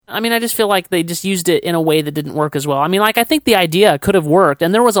I mean, I just feel like they just used it in a way that didn't work as well. I mean, like, I think the idea could have worked,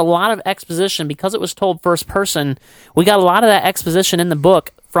 and there was a lot of exposition because it was told first person. We got a lot of that exposition in the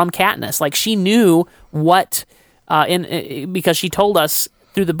book from Katniss. Like, she knew what, because she told us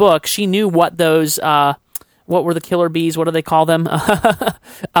through the book, she knew what those, what were the killer bees? What do they call them?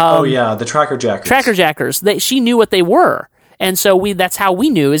 The tracker jackers. Tracker jackers. She knew what they were. And so that's how we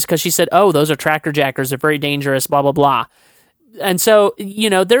knew, is because she said, oh, those are tracker jackers. They're very dangerous, blah, blah, blah. And so,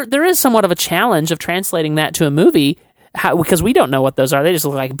 there is somewhat of a challenge of translating that to a movie because we don't know what those are. They just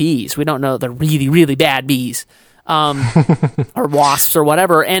look like bees. We don't know they're really, really bad bees or wasps or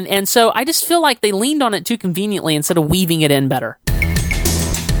whatever. And so I just feel like they leaned on it too conveniently instead of weaving it in better.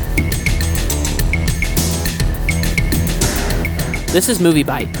 This is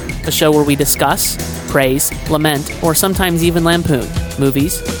MovieByte, a show where we discuss, praise, lament, or sometimes even lampoon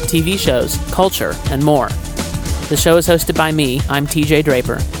movies, TV shows, culture, and more. The show is hosted by me, I'm TJ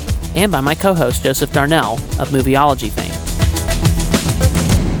Draper, and by my co-host, Joseph Darnell of Movieology fame.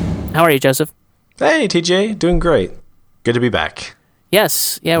 How are you, Joseph? Hey, TJ. Doing great. Good to be back.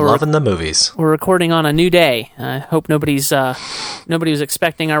 Yes. Yeah, we're loving the movies. We're recording on a new day. I hope nobody was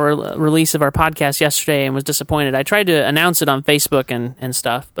expecting our release of our podcast yesterday and was disappointed. I tried to announce it on Facebook and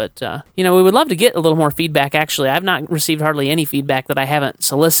stuff, but we would love to get a little more feedback. Actually, I've not received hardly any feedback that I haven't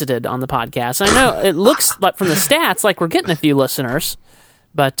solicited on the podcast. I know it looks like from the stats like we're getting a few listeners,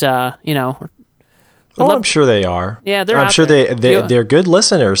 but I'm sure they are. Yeah, I'm sure they're good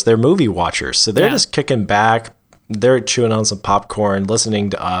listeners. They're movie watchers, so they're just kicking back. They're chewing on some popcorn, listening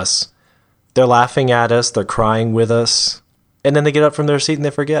to us. They're laughing at us. They're crying with us. And then they get up from their seat and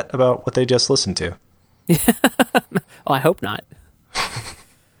they forget about what they just listened to. Well, I hope not.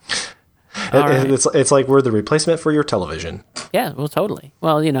 It's like we're the replacement for your television. Yeah, well, totally.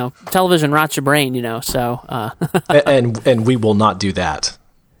 Well, television rots your brain, so... and we will not do that.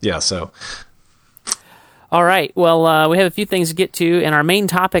 Yeah, so... All right. Well, we have a few things to get to, and our main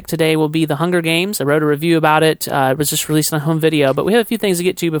topic today will be The Hunger Games. I wrote a review about it. It was just released on home video, but we have a few things to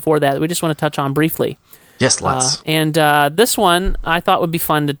get to before that we just want to touch on briefly. Yes, let's. And this one I thought would be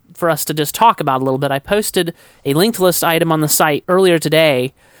fun for us to just talk about a little bit. I posted a linked list item on the site earlier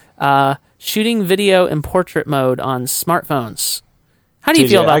today, shooting video in portrait mode on smartphones. How do you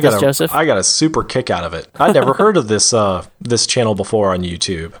feel about this, Joseph? I got a super kick out of it. I'd never heard of this channel before on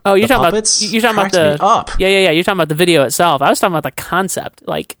YouTube. Oh, you're talking about the up. Yeah. You're talking about the video itself. I was talking about the concept.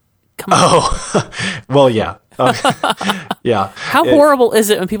 Like, come on. Oh, well, yeah. Yeah. How horrible is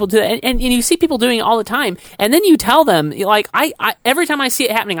it when people do that? And you see people doing it all the time, and then you tell them, like, I every time I see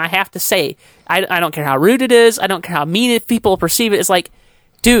it happening, I have to say, I don't care how rude it is. I don't care how mean people perceive it. It's like,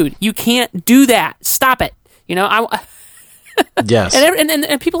 dude, you can't do that. Stop it. Yes.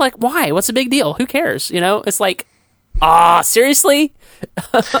 And people are like, why? What's the big deal? Who cares? It's like, seriously?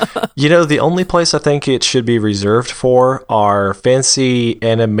 The only place I think it should be reserved for are fancy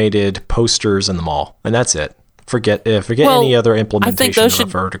animated posters in the mall, and that's it. Forget any other implementation of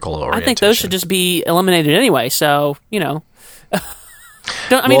vertical orientation. I think those should just be eliminated anyway. So don't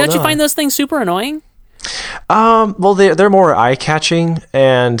you find those things super annoying? Well, they're more eye catching,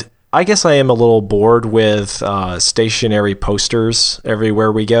 and I guess I am a little bored with stationary posters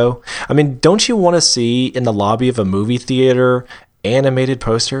everywhere we go. I mean, don't you want to see in the lobby of a movie theater animated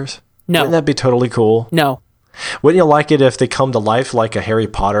posters? No. Wouldn't that be totally cool? No. Wouldn't you like it if they come to life like a Harry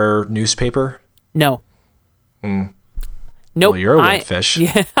Potter newspaper? No. Nope. Well, you're a wet fish.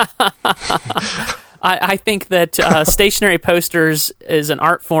 Yeah. I think that stationary posters is an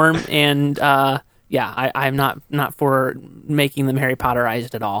art form, and I'm not for making them Harry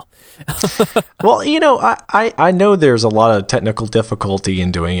Potterized at all. Well, I know there's a lot of technical difficulty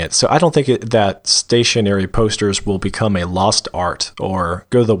in doing it, so I don't think that stationary posters will become a lost art or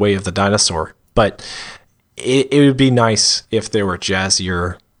go the way of the dinosaur. But it would be nice if there were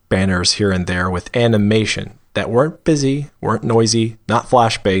jazzier banners here and there with animation that weren't busy, weren't noisy, not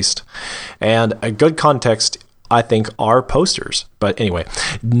flash-based, and a good context, I think, are posters. But anyway,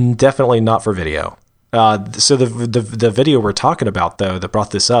 definitely not for video. So the video we're talking about, though, that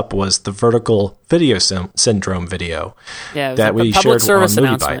brought this up was the vertical video syndrome video that we shared on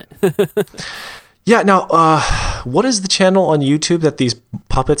MovieByte. Yeah. Now, what is the channel on YouTube that these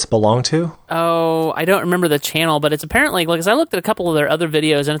puppets belong to? Oh, I don't remember the channel, but it's apparently, because I looked at a couple of their other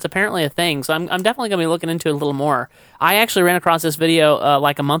videos, and it's apparently a thing. So I'm definitely going to be looking into it a little more. I actually ran across this video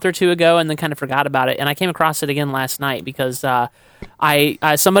like a month or two ago, and then kind of forgot about it. And I came across it again last night because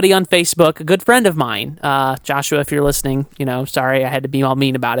somebody on Facebook, a good friend of mine, Joshua, if you're listening, sorry I had to be all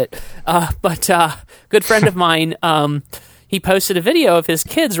mean about it, but good friend of mine, he posted a video of his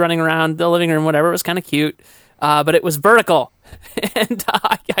kids running around the living room, whatever. It was kind of cute. but it was vertical. And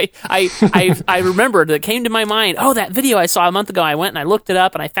I remembered, it came to my mind, oh, that video I saw a month ago, I went and I looked it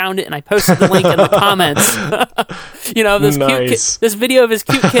up and I found it and I posted the link in the comments. This nice. this video of his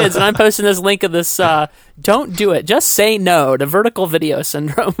cute kids, and I'm posting this link of this, don't do it, just say no to vertical video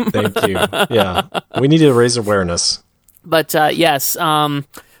syndrome. Thank you. Yeah, we need to raise awareness. But yes, all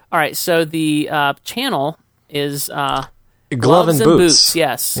right, so the channel is Glove and Boots.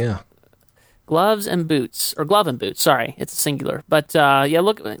 Yes. Yeah. Gloves and Boots, or Glove and Boots, sorry, it's singular. But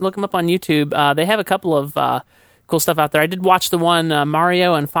look them up on YouTube. They have a couple of cool stuff out there. I did watch the one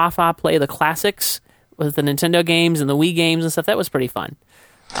Mario and Fafa play the classics with the Nintendo games and the Wii games and stuff. That was pretty fun.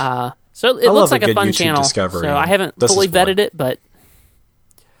 So it looks like a fun YouTube channel. Discovery. So I haven't fully vetted it, but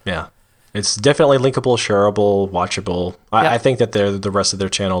yeah, it's definitely linkable, shareable, watchable. I think that the rest of their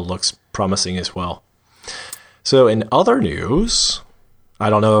channel looks promising as well. So in other news, I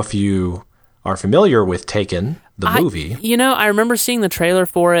don't know if you are familiar with Taken, the movie. I remember seeing the trailer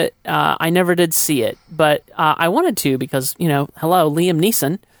for it. I never did see it, but I wanted to because, hello, Liam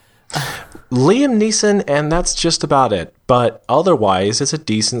Neeson. Liam Neeson, and that's just about it. But otherwise, it's a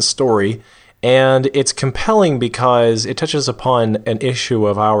decent story, and it's compelling because it touches upon an issue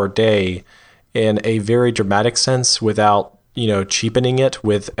of our day in a very dramatic sense without, cheapening it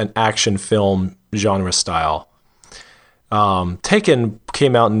with an action film genre style. Taken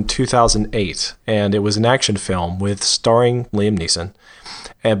came out in 2008, and it was an action film starring Liam Neeson,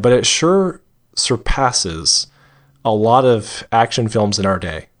 but it sure surpasses a lot of action films in our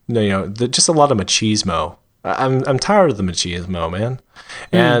day. Just a lot of machismo. I'm tired of the machismo, man.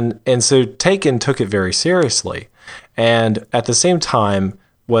 And so Taken took it very seriously, and at the same time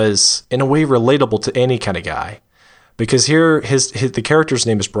was in a way relatable to any kind of guy, because here the character's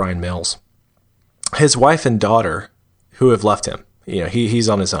name is Brian Mills. His wife and daughter, who have left him. He's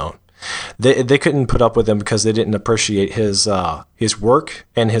on his own. They couldn't put up with him because they didn't appreciate his work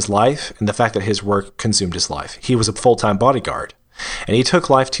and his life, and the fact that his work consumed his life. He was a full-time bodyguard, and he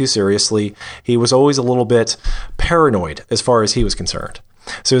took life too seriously. He was always a little bit paranoid as far as he was concerned.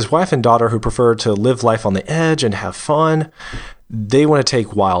 So his wife and daughter, who prefer to live life on the edge and have fun, they want to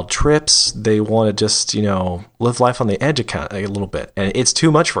take wild trips. They want to just, live life on the edge a little bit. And it's too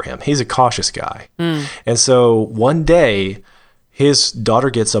much for him. He's a cautious guy. And so one day, his daughter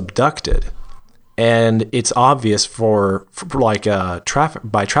gets abducted. And it's obvious by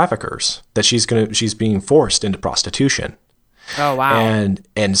traffickers that she's being forced into prostitution. Oh, wow.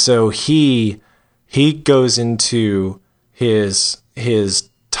 And so he goes into his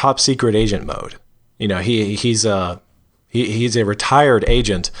top secret agent mode. He's a retired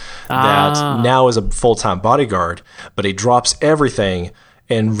agent that now is a full-time bodyguard, but he drops everything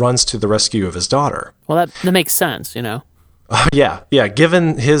and runs to the rescue of his daughter. Well, that makes sense, Yeah.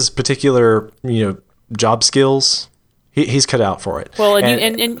 Given his particular, job skills, he's cut out for it. Well,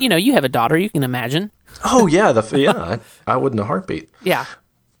 and you have a daughter, you can imagine. Oh, yeah. I wouldn't a heartbeat. Yeah.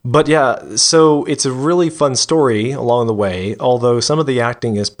 But yeah, so it's a really fun story along the way, although some of the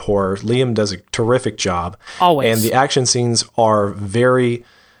acting is poor. Liam does a terrific job. Always. And the action scenes are very,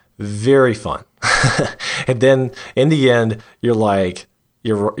 very fun. And then in the end, you're like,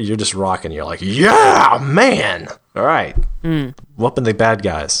 you're just rocking. You're like, yeah, man. All right. Whooping the bad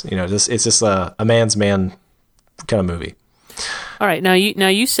guys. It's just a man's man kind of movie. All right, now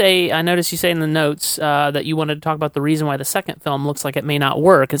you say, I noticed you say in the notes that you wanted to talk about the reason why the second film looks like it may not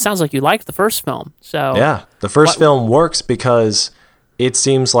work. It sounds like you liked the first film. So yeah, the first film works because it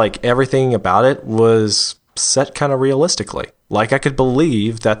seems like everything about it was set kind of realistically. Like I could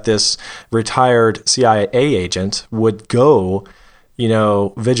believe that this retired CIA agent would go,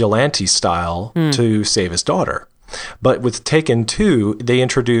 vigilante style to save his daughter. But with Taken 2, they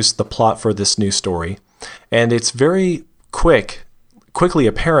introduced the plot for this new story, and it's very quickly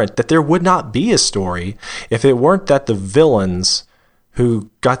apparent that there would not be a story if it weren't that the villains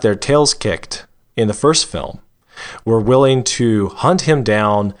who got their tails kicked in the first film were willing to hunt him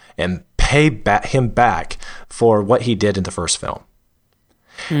down and pay him back for what he did in the first film.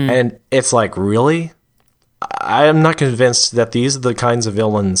 And it's like, really? I am not convinced that these are the kinds of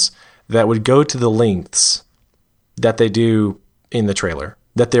villains that would go to the lengths that they do in the trailer.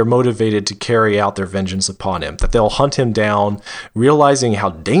 That they're motivated to carry out their vengeance upon him, that they'll hunt him down, realizing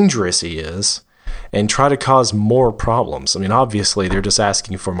how dangerous he is, and try to cause more problems. I mean, obviously, they're just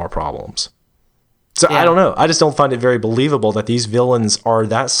asking for more problems. So I don't know. I just don't find it very believable that these villains are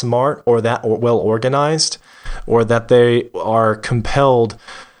that smart or that well organized, or that they are compelled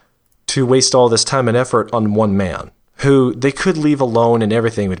to waste all this time and effort on one man, who they could leave alone and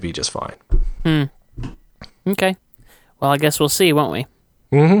everything would be just fine. Okay. Well, I guess we'll see, won't we?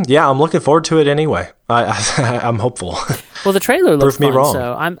 Yeah, I'm looking forward to it anyway. I'm hopeful. Well, the trailer looks Prove me fun, wrong.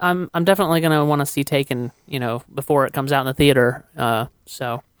 so I'm definitely going to want to see Taken, before it comes out in the theater. And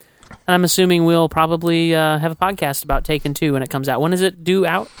I'm assuming we'll probably have a podcast about Taken 2 when it comes out. When is it due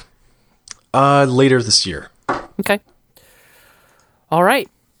out? Later this year. Okay. All right.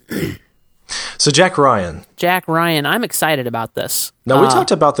 So Jack Ryan. I'm excited about this. Now, we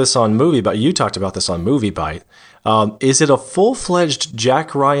talked about this on MovieByte. You talked about this on MovieByte. Is it a full-fledged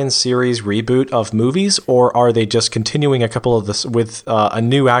Jack Ryan series reboot of movies, or are they just continuing a couple of this with a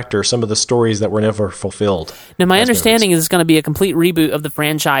new actor, some of the stories that were never fulfilled? Now, my understanding is it's going to be a complete reboot of the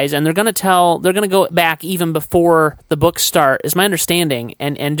franchise, and they're going to go back even before the books start, is my understanding,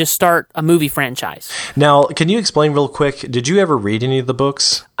 and just start a movie franchise. Now, can you explain real quick, did you ever read any of the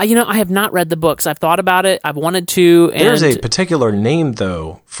books? I have not read the books. I've thought about it. I've wanted to. And there's a particular name,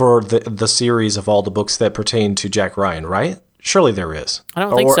 though, for the series of all the books that pertain to Jack Ryan, right? Surely there is. I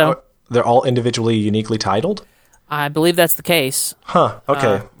don't think so. They're all individually, uniquely titled? I believe that's the case. Huh,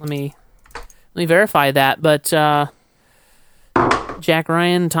 okay. Let me verify that, but Jack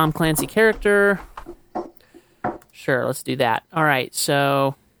Ryan, Tom Clancy character. Sure, let's do that. All right,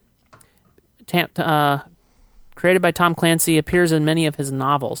 so created by Tom Clancy, appears in many of his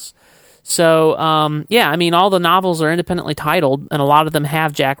novels. So, all the novels are independently titled, and a lot of them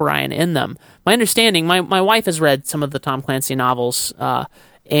have Jack Ryan in them. My understanding, my wife has read some of the Tom Clancy novels,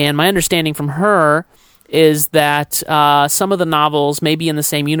 and my understanding from her is that some of the novels may be in the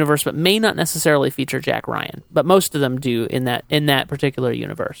same universe, but may not necessarily feature Jack Ryan. But most of them do in that particular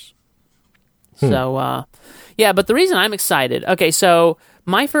universe. So, but the reason I'm excited, okay, so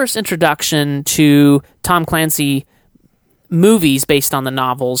my first introduction to Tom Clancy movies based on the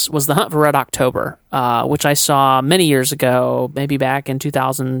novels was The Hunt for Red October, which I saw many years ago, maybe back in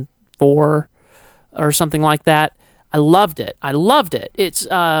 2004 or something like that. I loved it. It's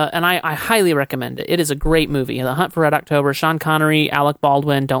and I highly recommend it. It is a great movie. The Hunt for Red October, Sean Connery, Alec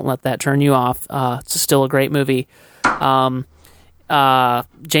Baldwin, don't let that turn you off. It's still a great movie. James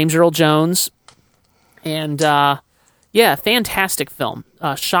Earl Jones, and fantastic film.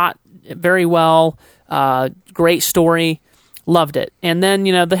 Shot very well, great story. Loved it. And then,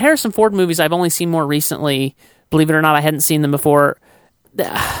 the Harrison Ford movies I've only seen more recently. Believe it or not, I hadn't seen them before.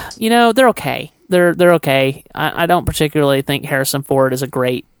 They're okay. They're okay. I don't particularly think Harrison Ford is a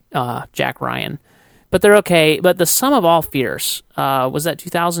great Jack Ryan. But they're okay. But The Sum of All Fears, was that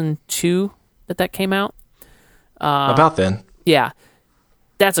 2002 that came out? About then. Yeah.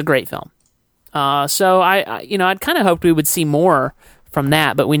 That's a great film. So I'd kind of hoped we would see more from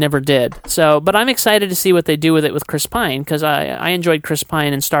that, but we never did. So, but I'm excited to see what they do with it with Chris Pine, because I enjoyed Chris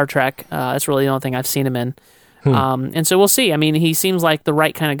Pine in Star Trek. That's really the only thing I've seen him in. And so we'll see. I mean, he seems like the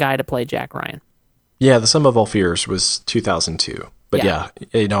right kind of guy to play Jack Ryan. Yeah, The Sum of All Fears was 2002. But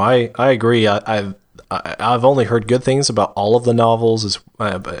I agree. I've only heard good things about all of the novels,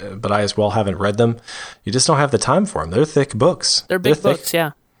 but I as well haven't read them. You just don't have the time for them. They're thick books. They're big books,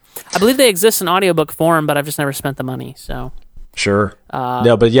 yeah. I believe they exist in audiobook form, but I've just never spent the money, so... Sure.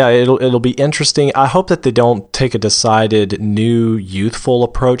 No, but yeah, it'll be interesting. I hope that they don't take a decided new youthful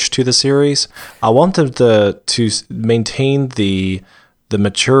approach to the series. I want them to maintain the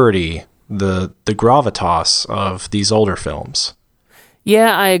maturity, the gravitas of these older films.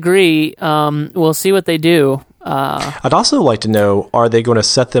 Yeah, I agree. We'll see what they do. I'd also like to know, are they going to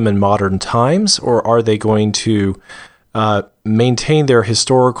set them in modern times, or are they going to maintain their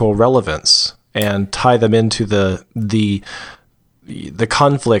historical relevance and tie them into the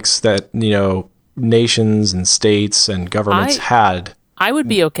conflicts that nations and states and governments had? I would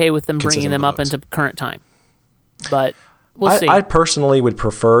be okay with them bringing them up into current time, but we'll see. I personally would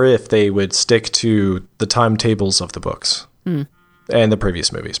prefer if they would stick to the timetables of the books and the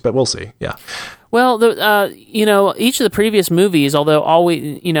previous movies, but we'll see. Yeah. Well, each of the previous movies, although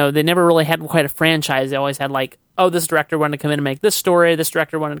always, they never really had quite a franchise. They always had this director wanted to come in and make this story. This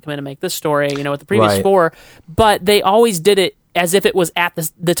director wanted to come in and make this story. With the previous four, but they always did it as if it was at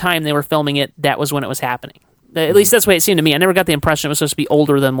the time they were filming it. That was when it was happening. At least that's the way it seemed to me. I never got the impression it was supposed to be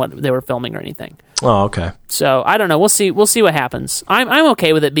older than what they were filming or anything. Oh, okay. So I don't know. We'll see. We'll see what happens. I'm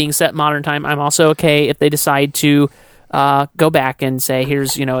okay with it being set modern time. I'm also okay if they decide to go back and say,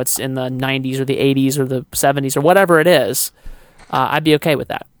 here's, it's in the 90s or the 80s or the 70s or whatever it is. I'd be okay with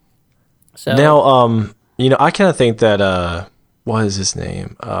that. So now, I kind of think that, what is his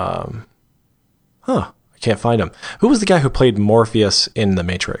name? I can't find him. Who was the guy who played Morpheus in The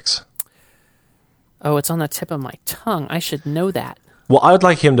Matrix? Oh, it's on the tip of my tongue. I should know that. Well, I would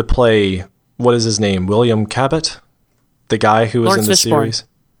like him to play, what is his name? William Cabot? The guy who was in the series?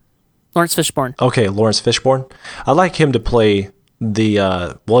 Lawrence Fishburne. Okay, Lawrence Fishburne. I'd like him to play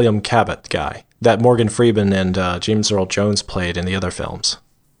the William Cabot guy that Morgan Freeman and James Earl Jones played in the other films.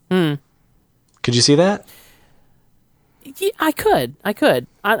 Could you see that? Yeah, I could. And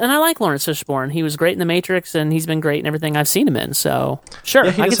I like Lawrence Fishburne. He was great in The Matrix, and he's been great in everything I've seen him in. So, sure,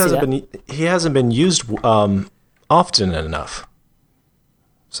 yeah, I can see that. He hasn't been used often enough.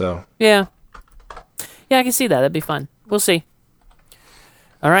 So yeah, I can see that. That'd be fun. We'll see.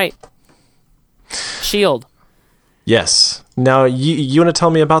 All right, S.H.I.E.L.D. Yes. Now, you want to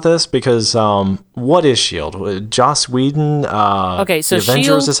tell me about this? Because what is S.H.I.E.L.D.? Joss Whedon? Okay, so the Avengers?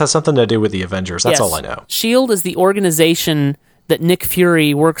 S.H.I.E.L.D. This has something to do with the Avengers. That's all I know. S.H.I.E.L.D. is the organization that Nick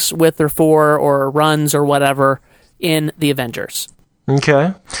Fury works with or for or runs or whatever in the Avengers.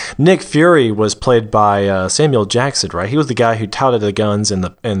 Okay. Nick Fury was played by Samuel Jackson, right? He was the guy who touted the guns and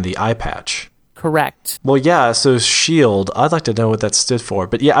the eye patch. Correct. Well, yeah, so S.H.I.E.L.D., I'd like to know what that stood for.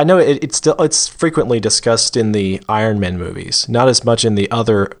 But yeah, I know it's frequently discussed in the Iron Man movies, not as much in the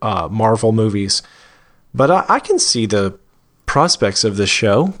other Marvel movies. But I can see the prospects of this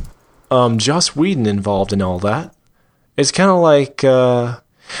show. Joss Whedon involved in all that. It's kind of like,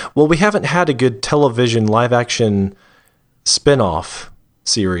 we haven't had a good television live-action spin-off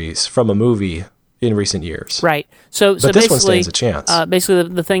series from a movie in recent years. Right. So this one stands a chance. Basically,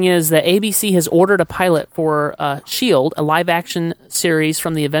 the thing is that ABC has ordered a pilot for S.H.I.E.L.D., a live-action series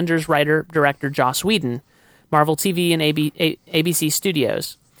from the Avengers writer-director Joss Whedon, Marvel TV and ABC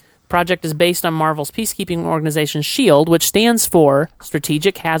Studios. The project is based on Marvel's peacekeeping organization S.H.I.E.L.D., which stands for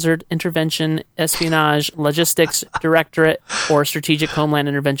Strategic Hazard Intervention Espionage Logistics Directorate, or Strategic Homeland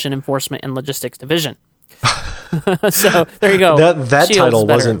Intervention Enforcement and Logistics Division. So there you go. That title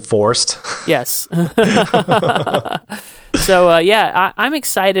wasn't forced. Yes. So I'm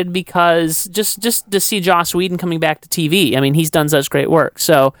excited because just to see Joss Whedon coming back to TV. I mean, he's done such great work.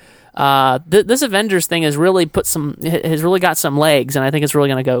 So this Avengers thing has really got some legs, and I think it's really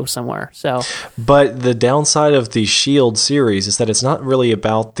going to go somewhere. So, but the downside of the S.H.I.E.L.D. series is that it's not really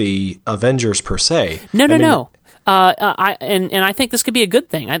about the Avengers per se. No. I think this could be a good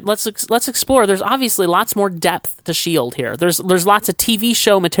thing. Let's explore. There's obviously lots more depth to S.H.I.E.L.D. here. There's lots of TV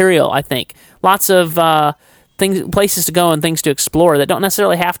show material. I think lots of places to go and things to explore that don't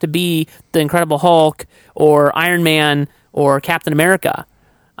necessarily have to be the Incredible Hulk or Iron Man or Captain America.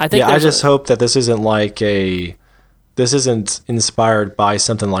 I just hope that this isn't inspired by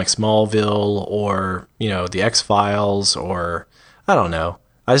something like Smallville or the X-Files, or I don't know.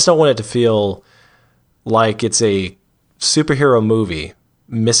 I just don't want it to feel like it's a superhero movie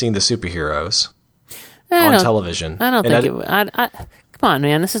missing the superheroes on television. I don't think come on,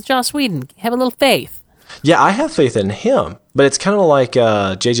 man. This is Joss Whedon. Have a little faith. Yeah, I have faith in him, but it's kind of like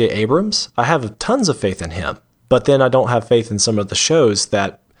J.J. Abrams. I have tons of faith in him, but then I don't have faith in some of the shows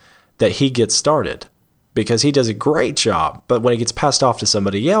that he gets started, because he does a great job. But when it gets passed off to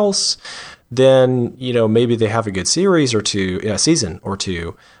somebody else, then maybe they have a good series or two, season or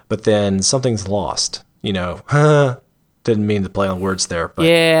two, but then something's lost. Didn't mean to play on words there, but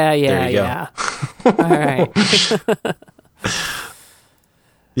there you go. All right.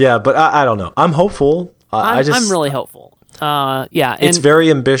 Yeah, but I don't know. I'm hopeful. I'm really hopeful. It's very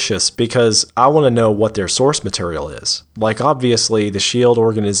ambitious because I want to know what their source material is. Like, obviously, the S.H.I.E.L.D.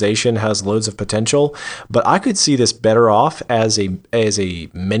 organization has loads of potential, but I could see this better off as a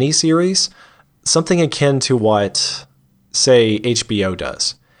mini-series, something akin to what, say, HBO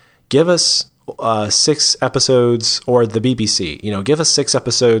does. Give us 6 episodes, or the BBC, give us 6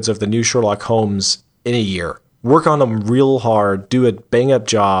 episodes of the new Sherlock Holmes in a year. Work on them real hard, do a bang-up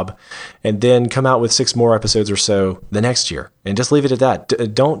job, and then come out with 6 more episodes or so the next year. And just leave it at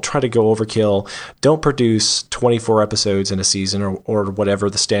that. Don't try to go overkill. Don't produce 24 episodes in a season or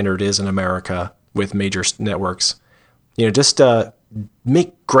whatever the standard is in America with major networks. Just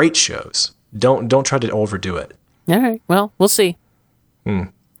make great shows. Don't try to overdo it. All right. Well, we'll see.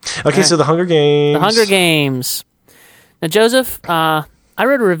 Okay, so The Hunger Games. The Hunger Games. Now, Joseph, I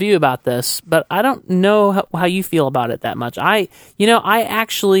read a review about this, but I don't know how you feel about it that much. I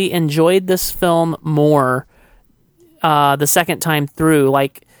actually enjoyed this film more the second time through.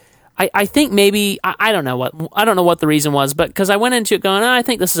 Like, I think maybe I don't know what the reason was, but because I went into it going, I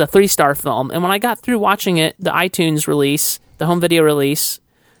think this is a 3-star film, and when I got through watching it, the iTunes release, the home video release,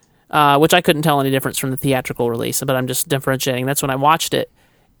 which I couldn't tell any difference from the theatrical release, but I'm just differentiating. That's when I watched it,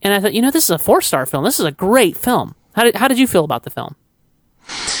 and I thought, this is a 4-star film. This is a great film. How did you feel about the film?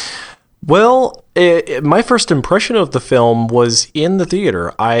 Well, my first impression of the film was in the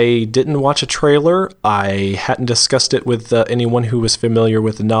theater. I didn't watch a trailer. I hadn't discussed it with anyone who was familiar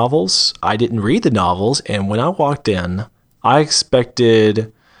with the novels. I didn't read the novels, and when I walked in, I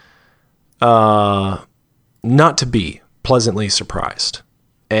expected not to be pleasantly surprised.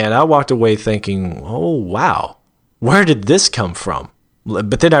 And I walked away thinking, oh, wow, where did this come from?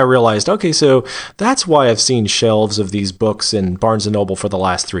 But then I realized, okay, so that's why I've seen shelves of these books in Barnes & Noble for the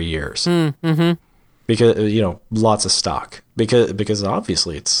last 3 years. Mm-hmm. Because, lots of stock. Because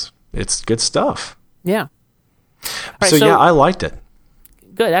obviously it's good stuff. Yeah. Right, so yeah, I liked it.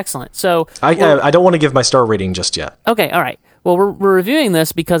 Good, excellent. So I don't want to give my star rating just yet. Okay, all right. Well, we're reviewing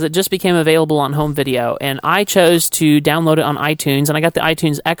this because it just became available on home video, and I chose to download it on iTunes, and I got the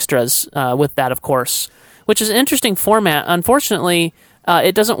iTunes extras with that, of course, which is an interesting format. Unfortunately,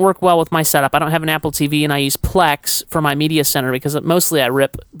 it doesn't work well with my setup. I don't have an Apple TV, and I use Plex for my media center because mostly I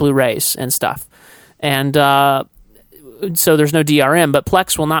rip Blu-rays and stuff. And so there's no DRM, but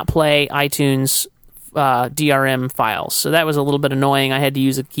Plex will not play iTunes DRM files. So that was a little bit annoying. I had to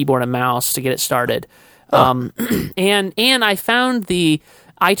use a keyboard and mouse to get it started. And I found the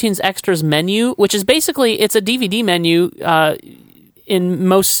iTunes Extras menu, which is basically, it's a DVD menu in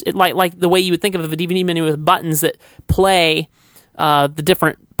most, like the way you would think of a DVD menu with buttons that play the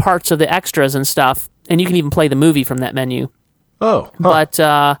different parts of the extras and stuff, and you can even play the movie from that menu. Oh. Huh. But,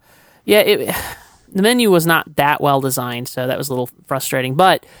 the menu was not that well designed, so that was a little frustrating,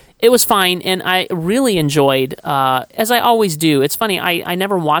 but it was fine, and I really enjoyed, as I always do. It's funny, I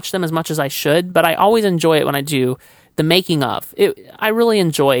never watch them as much as I should, but I always enjoy it when I do, the making of. I really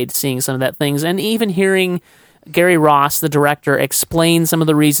enjoyed seeing some of that things, and even hearing Gary Ross, the director, explain some of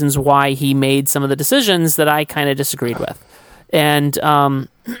the reasons why he made some of the decisions that I kind of disagreed with. And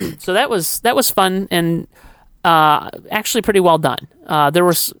so that was fun, and actually pretty well done. There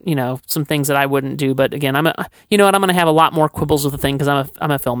were, some things that I wouldn't do, but again, I'm going to have a lot more quibbles with the thing because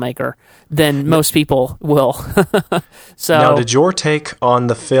I'm a filmmaker than most people will. So now, did your take on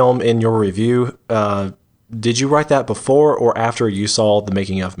the film in your review, did you write that before or after you saw the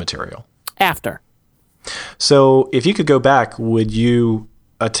making of material? After. So if you could go back, would you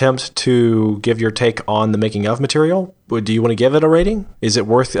attempt to give your take on the making of material? Do you want to give it a rating? Is it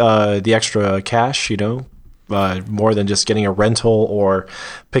worth the extra cash, more than just getting a rental or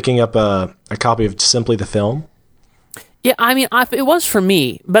picking up a copy of simply the film? Yeah, I mean, it was for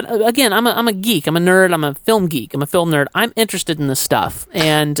me. But again, I'm a geek. I'm a nerd. I'm a film geek. I'm a film nerd. I'm interested in this stuff.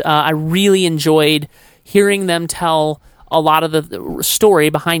 And I really enjoyed hearing them tell a lot of the story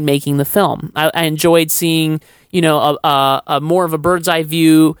behind making the film. I enjoyed seeing, a more of a bird's eye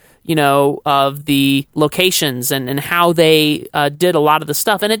view, of the locations and how they did a lot of the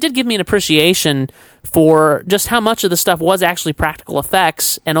stuff. And it did give me an appreciation for just how much of the stuff was actually practical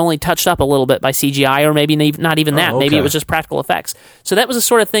effects and only touched up a little bit by CGI, or maybe not even that. Okay. Maybe it was just practical effects. So that was the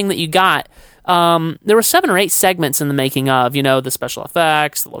sort of thing that you got. There were 7 or 8 segments in the making of, the special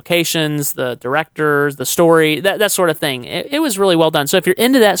effects, the locations, the directors, the story, that sort of thing. It was really well done. So if you're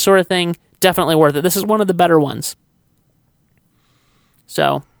into that sort of thing, definitely worth it. This is one of the better ones.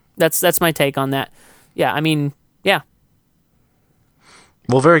 So that's my take on that. Yeah, I mean, yeah.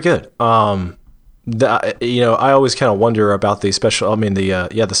 Well, very good. I always kind of wonder about the special.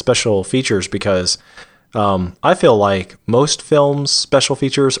 The special features, because I feel like most films' special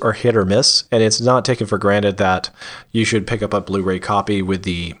features are hit or miss, and it's not taken for granted that you should pick up a Blu-ray copy with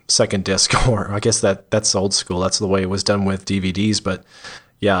the second disc, or I guess that's old school. That's the way it was done with DVDs, but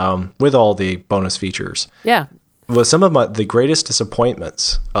yeah, with all the bonus features. Yeah. Well, some of the greatest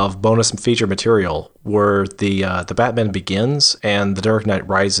disappointments of bonus feature material were the Batman Begins and the Dark Knight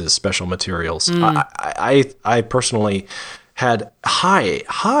Rises special materials. I personally had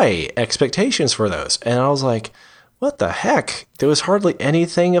high expectations for those, and I was like, what the heck? There was hardly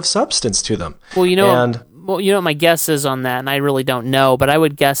anything of substance to them. What my guess is on that, and I really don't know, but I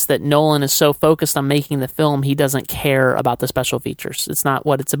would guess that Nolan is so focused on making the film, he doesn't care about the special features. It's not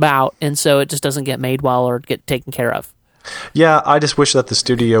what it's about, and so it just doesn't get made well or get taken care of. Yeah, I just wish that the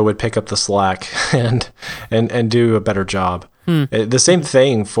studio would pick up the slack and do a better job. The same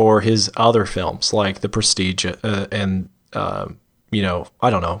thing for his other films, like The Prestige and I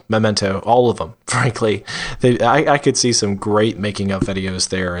don't know, Memento, all of them, frankly. I could see some great making of videos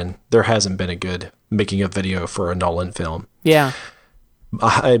there, and there hasn't been a good making of video for a Nolan film. Yeah.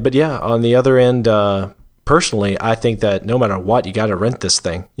 But yeah, on the other end, personally, I think that no matter what, you got to rent this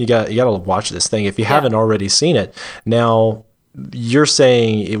thing. You got to watch this thing if you haven't already seen it. Now, you're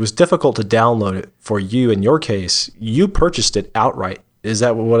saying it was difficult to download it for you. In your case, you purchased it outright. Is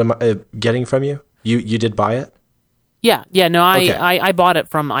that what I'm getting from you? You did buy it? Yeah. No, Okay. I bought it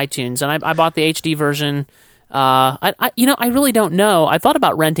from iTunes, and I bought the HD version. I really don't know. I thought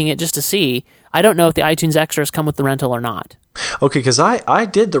about renting it just to see. I don't know if the iTunes extras come with the rental or not. Okay, because I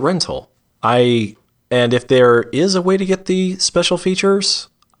did the rental. And if there is a way to get the special features,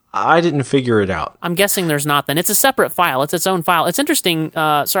 I didn't figure it out. I'm guessing there's not then. It's a separate file. It's its own file. It's interesting.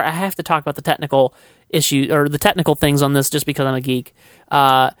 Sorry, I have to talk about the technical issue or the technical things on this just because I'm a geek.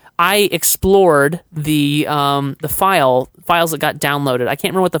 I explored the files that got downloaded. I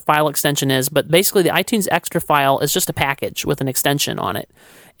can't remember what the file extension is, but basically the iTunes Extra file is just a package with an extension on it.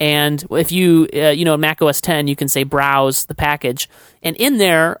 And if you, in Mac OS X, you can say browse the package. And in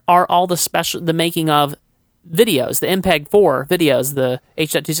there are all the making of videos, the MPEG-4 videos, the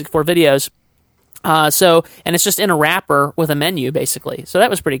H.264 videos. And it's just in a wrapper with a menu, basically. So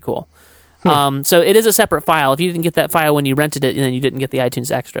that was pretty cool. So it is a separate file. If you didn't get that file when you rented it, then you didn't get the iTunes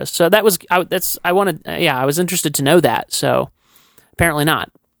Extras. So that was, I was interested to know that. So apparently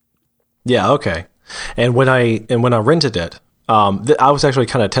not. Yeah. Okay. And when I rented it, I was actually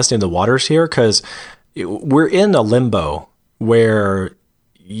kind of testing the waters here because we're in a limbo where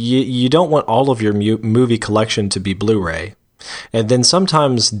you don't want all of your movie collection to be Blu-ray. And then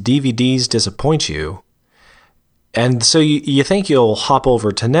sometimes DVDs disappoint you. And so you think you'll hop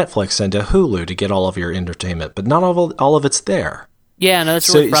over to Netflix and to Hulu to get all of your entertainment, but not all of it's there. Yeah, no, that's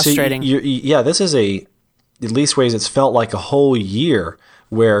really frustrating. This is at least ways it's felt like a whole year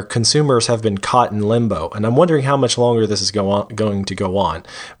where consumers have been caught in limbo. And I'm wondering how much longer this is going to go on,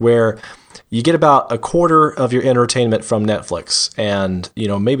 where you get about a quarter of your entertainment from Netflix and,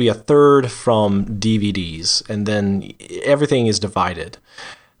 maybe a third from DVDs, and then everything is divided.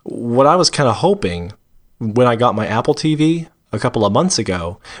 What I was kind of hoping when I got my Apple TV a couple of months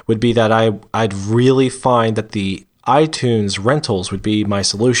ago would be that I'd really find that the iTunes rentals would be my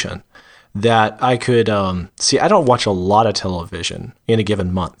solution. That I could, I don't watch a lot of television in a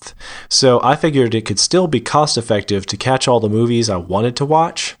given month. So I figured it could still be cost effective to catch all the movies I wanted to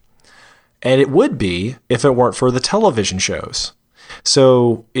watch. And it would be if it weren't for the television shows.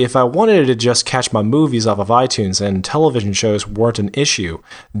 So if I wanted to just catch my movies off of iTunes and television shows weren't an issue,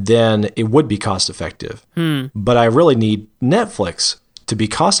 then it would be cost effective. But I really need Netflix to be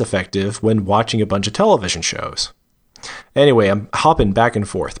cost effective when watching a bunch of television shows. Anyway, I'm hopping back and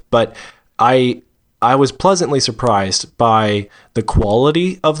forth, but I was pleasantly surprised by the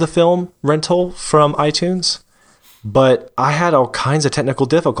quality of the film rental from iTunes, but I had all kinds of technical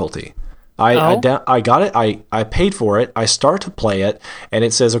difficulty. I got it. I paid for it. I start to play it, and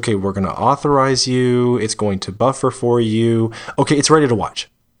it says, okay, we're going to authorize you. It's going to buffer for you. Okay, it's ready to watch.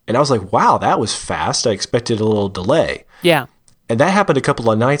 And I was like, wow, that was fast. I expected a little delay. Yeah. And that happened a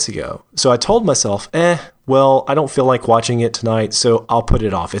couple of nights ago. So I told myself, well, I don't feel like watching it tonight, so I'll put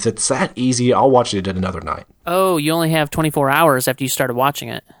it off. If it's that easy, I'll watch it at another night. Oh, you only have 24 hours after you started watching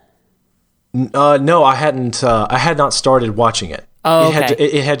it. No, I hadn't. I had not started watching it. Oh, okay.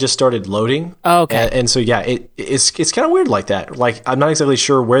 It had just started loading. Oh, okay. And so, yeah, it's kind of weird like that. Like, I'm not exactly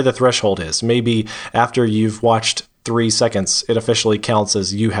sure where the threshold is. Maybe after you've watched 3 seconds, it officially counts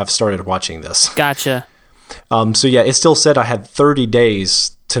as you have started watching this. Gotcha. So, yeah, it still said I had 30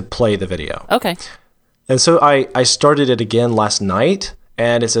 days to play the video. Okay. And so I started it again last night,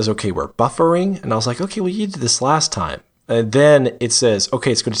 and it says, okay, we're buffering. And I was like, okay, well, you did this last time. And then it says,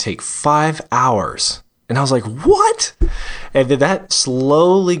 okay, it's going to take 5 hours. And I was like, what? And then that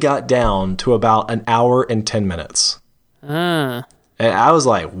slowly got down to about an hour and 10 minutes. And I was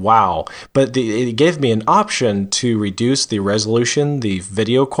like, wow. But it gave me an option to reduce the resolution, the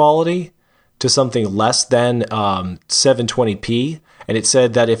video quality, to something less than 720p. And it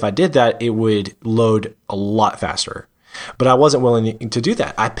said that if I did that, it would load a lot faster. But I wasn't willing to do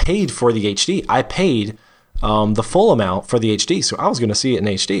that. I paid for the HD. I paid the full amount for the HD, so I was going to see it in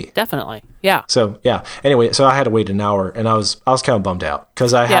HD. Definitely, yeah. So, yeah. Anyway, so I had to wait an hour, and I was kind of bummed out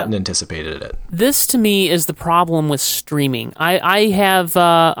because I hadn't anticipated it. This, to me, is the problem with streaming.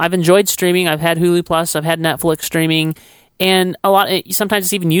 I've enjoyed streaming. I've had Hulu Plus. I've had Netflix streaming, and sometimes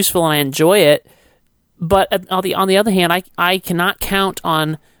it's even useful, and I enjoy it. But on the other hand, I cannot count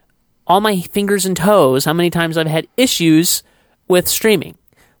on all my fingers and toes how many times I've had issues with streaming.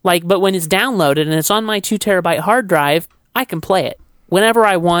 But when it's downloaded and it's on my 2 terabyte hard drive, I can play it whenever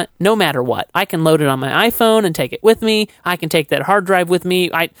I want, no matter what. I can load it on my iPhone and take it with me. I can take that hard drive with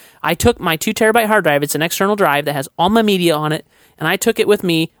me. I took my 2 terabyte hard drive. It's an external drive that has all my media on it, and I took it with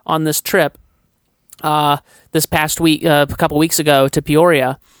me on this trip this past week, a couple weeks ago to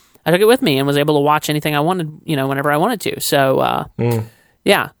Peoria. I took it with me and was able to watch anything I wanted, whenever I wanted to. So,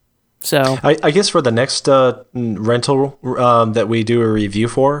 yeah. So I guess for the next rental that we do a review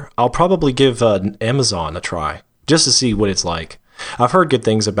for, I'll probably give Amazon a try just to see what it's like. I've heard good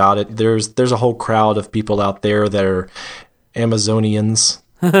things about it. There's a whole crowd of people out there that are Amazonians.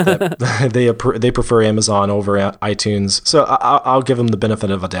 They prefer Amazon over iTunes. So I'll give them the benefit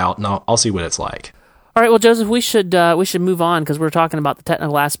of a doubt, and I'll see what it's like. All right, well, Joseph, we should move on because we're talking about the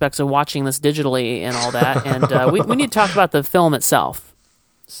technical aspects of watching this digitally and all that, and we need to talk about the film itself.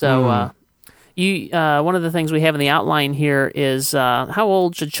 So, one of the things we have in the outline here is how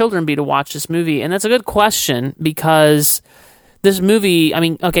old should children be to watch this movie? And that's a good question because this movie, I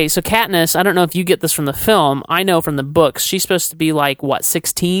mean, okay, so Katniss, I don't know if you get this from the film. I know from the books, she's supposed to be like,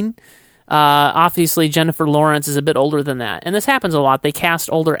 16? Obviously, Jennifer Lawrence is a bit older than that. And this happens a lot. They cast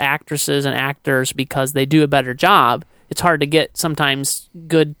older actresses and actors because they do a better job. It's hard to get sometimes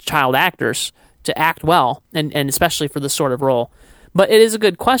good child actors to act well, and especially for this sort of role. But it is a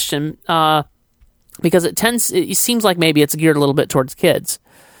good question because it seems like maybe it's geared a little bit towards kids.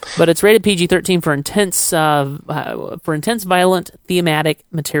 But it's rated PG-13 for intense, violent, thematic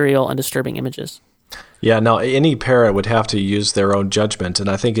material and disturbing images. Yeah, now any parent would have to use their own judgment, and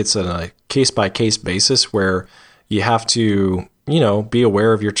I think it's on a case-by-case basis where you have to, be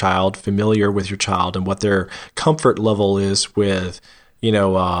aware of your child, familiar with your child, and what their comfort level is with,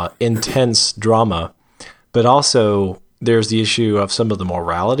 intense drama. But also, there's the issue of some of the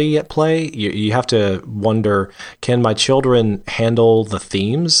morality at play. You have to wonder, can my children handle the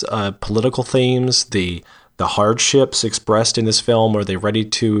themes, political themes, the hardships expressed in this film? Are they ready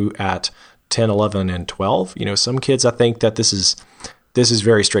to at 10, 11, and 12? Some kids, I think that this is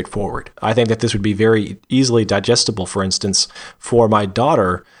very straightforward. I think that this would be very easily digestible, for instance, for my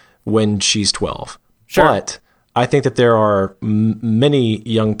daughter when she's 12. Sure. But I think that there are many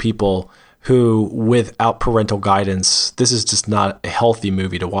young people who, without parental guidance, this is just not a healthy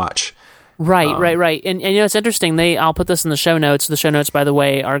movie to watch. Right. And it's interesting. I'll put this in the show notes. The show notes, by the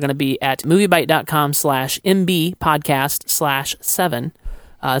way, are going to be at moviebyte.com/mbpodcast/7.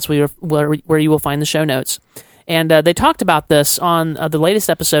 That's where you will find the show notes. And they talked about this on the latest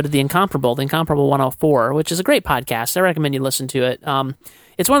episode of The Incomparable 104, which is a great podcast. I recommend you listen to it.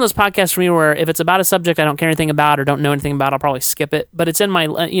 It's one of those podcasts for me where if it's about a subject I don't care anything about or don't know anything about, I'll probably skip it. But it's in my,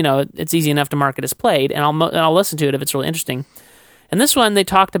 it's easy enough to mark it as played, and I'll listen to it if it's really interesting. And this one, they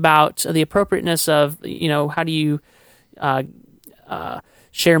talked about the appropriateness of, how do you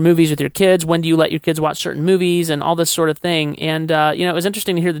share movies with your kids? When do you let your kids watch certain movies and all this sort of thing? And, it was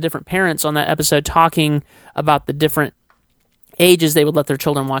interesting to hear the different parents on that episode talking about the different ages they would let their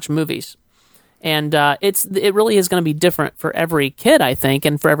children watch movies. And it really is going to be different for every kid, I think,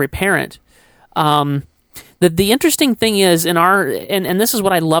 and for every parent. The interesting thing is, and this is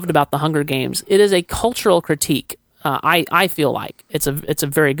what I loved about The Hunger Games, it is a cultural critique. I feel like it's a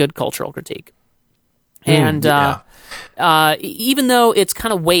very good cultural critique. And even though it's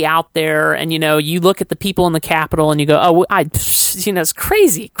kind of way out there, and you look at the people in the Capitol and you go, it's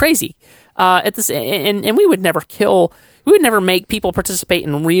crazy. And we would never make people participate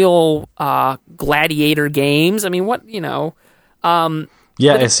in real gladiator games. I mean, what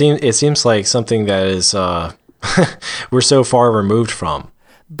it seems like something that is we're so far removed from.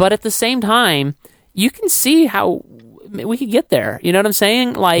 But at the same time, you can see how we could get there. You know what I'm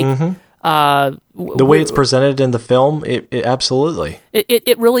saying? Like. Mm-hmm. The way it's presented in the film, it absolutely.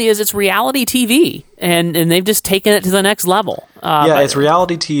 It really is. It's reality TV, and they've just taken it to the next level. It's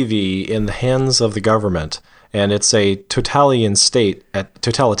reality TV in the hands of the government, and it's a totalitarian state at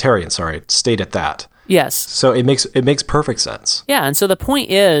that. Yes. So it makes perfect sense. Yeah, and so the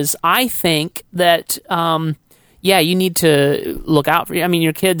point is, I think that you need to look out for. I mean,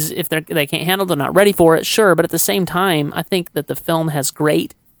 your kids, if they can't handle it, they're not ready for it. Sure, but at the same time, I think that the film has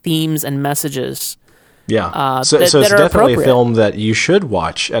great themes and messages. Yeah, so it's definitely a film that you should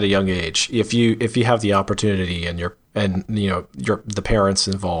watch at a young age if you have the opportunity and the parents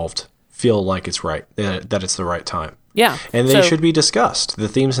involved feel like it's right, that it's the right time. Yeah, and they should be discussed. The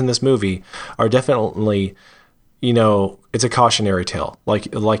themes in this movie are definitely, it's a cautionary tale, like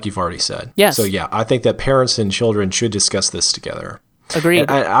you've already said. Yes. So yeah, I think that parents and children should discuss this together. Agreed.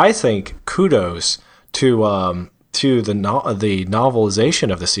 And I think kudos to the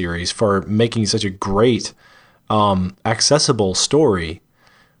novelization of the series for making such a great, accessible story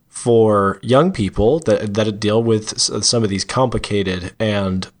for young people that deal with some of these complicated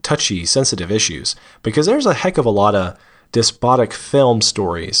and touchy, sensitive issues. Because there's a heck of a lot of despotic film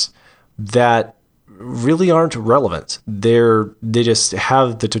stories that really aren't relevant. They just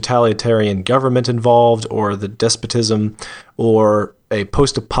have the totalitarian government involved, or the despotism, or a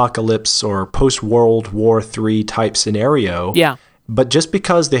post-apocalypse or post-World War III type scenario. Yeah. But just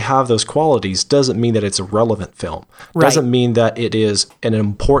because they have those qualities doesn't mean that it's a relevant film. Right. Doesn't mean that it is an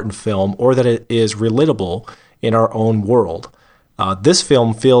important film or that it is relatable in our own world. This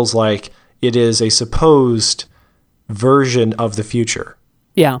film feels like it is a supposed version of the future.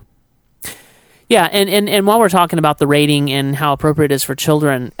 Yeah. Yeah, and while we're talking about the rating and how appropriate it is for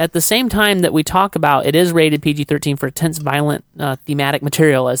children, at the same time that we talk about it is rated PG-13 for intense, violent, thematic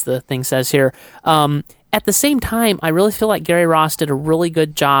material, as the thing says here, at the same time, I really feel like Gary Ross did a really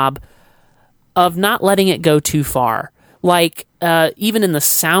good job of not letting it go too far. Like, even in the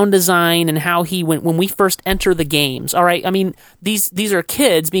sound design and how when we first enter the games, all right, I mean, these are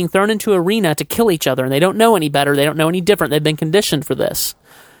kids being thrown into an arena to kill each other, and they don't know any better, they don't know any different, they've been conditioned for this.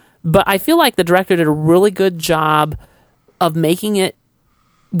 But I feel like the director did a really good job of making it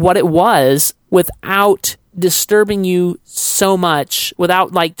what it was without disturbing you so much,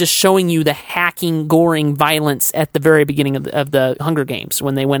 without like just showing you the hacking, goring violence at the very beginning of the Hunger Games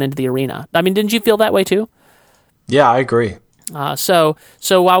when they went into the arena. I mean, didn't you feel that way too? Yeah, I agree. So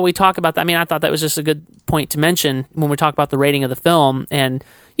while we talk about that, I mean, I thought that was just a good point to mention when we talk about the rating of the film. And,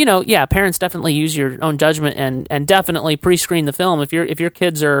 you know, yeah, parents definitely use your own judgment and definitely pre-screen the film. If your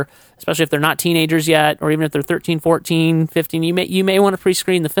kids are, especially if they're not teenagers yet, or even if they're 13, 14, 15, you may want to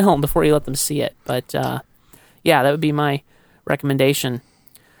pre-screen the film before you let them see it. But, yeah, that would be my recommendation.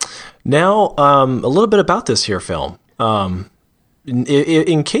 Now, a little bit about this here film.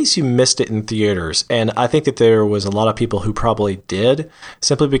 In case you missed it in theaters, and I think that there was a lot of people who probably did,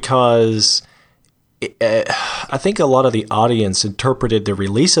 simply because I think a lot of the audience interpreted the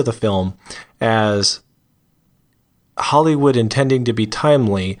release of the film as Hollywood intending to be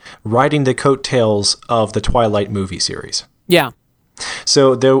timely, riding the coattails of the Twilight movie series. Yeah.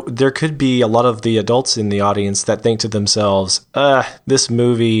 So there could be a lot of the adults in the audience that think to themselves, this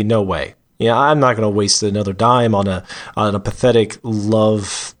movie, no way. Yeah, I'm not going to waste another dime on a pathetic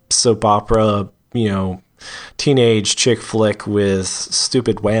love soap opera, you know, teenage chick flick with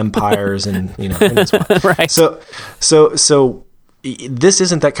stupid vampires and, you know, and that's what. Right. So this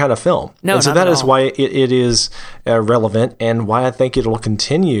isn't that kind of film. No, and so not that at is all. why it is relevant, and why I think it will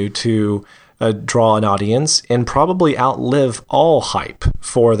continue to draw an audience and probably outlive all hype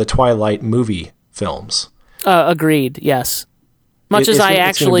for the Twilight movie films. Agreed. Yes. Much as I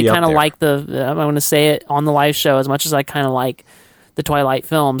actually kind of like I'm going to say it on the live show, as much as I kind of like the Twilight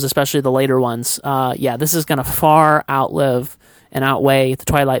films, especially the later ones, yeah, this is going to far outlive and outweigh the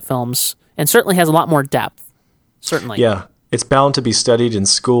Twilight films, and certainly has a lot more depth. Certainly. Yeah. It's bound to be studied in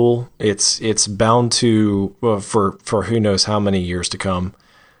school. It's bound to, for who knows how many years to come.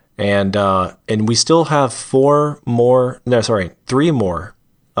 And we still have 3 more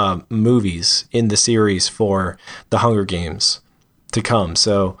movies in the series for the Hunger Games to come.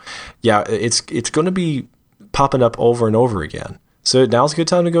 So yeah, it's going to be popping up over and over again. So now's a good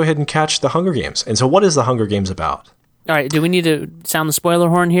time to go ahead and catch the Hunger Games. And so what is the Hunger Games about? All right, do we need to sound the spoiler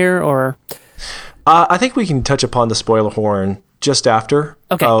horn here, or? I think we can touch upon the spoiler horn just after.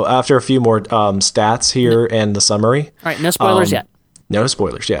 Okay. After a few more stats here and the summary. All right, no spoilers yet. No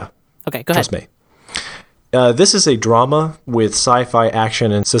spoilers, yeah. Okay, go ahead. Trust me. This is a drama with sci-fi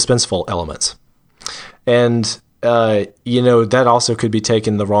action and suspenseful elements. And, that also could be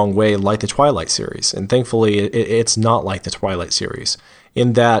taken the wrong way, like the Twilight series. And thankfully, it's not like the Twilight series,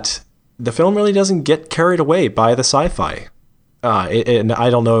 in that the film really doesn't get carried away by the sci-fi. And I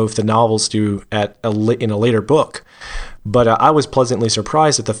don't know if the novels do in a later book, but I was pleasantly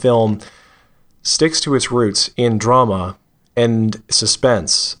surprised that the film sticks to its roots in drama and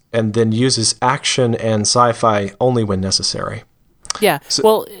suspense, and then uses action and sci-fi only when necessary. Yeah,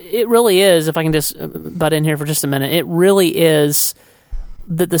 well, it really is, if I can just butt in here for just a minute, it really is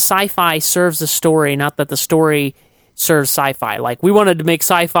that the sci-fi serves the story, not that the story serves sci-fi. Like, we wanted to make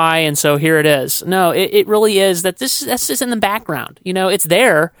sci-fi, and so here it is. No, it really is that that's just in the background. It's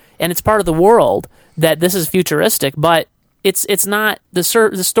there, and it's part of the world, that this is futuristic, but it's not, the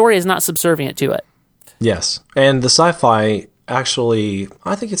story is not subservient to it. Yes, and the sci-fi, actually,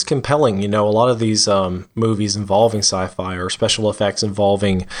 I think it's compelling. A lot of these movies involving sci-fi or special effects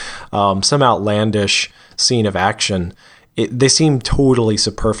involving some outlandish scene of action, they seem totally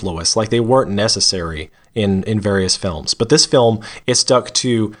superfluous, like they weren't necessary in various films. But this film, it stuck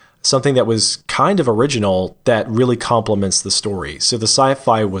to something that was kind of original that really complements the story. So the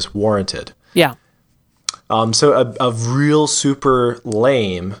sci-fi was warranted. Yeah. So a real super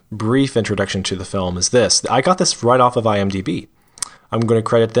lame, brief introduction to the film is this. I got this right off of IMDb. I'm going to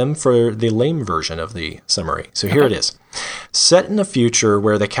credit them for the lame version of the summary. So here it is. Set in a future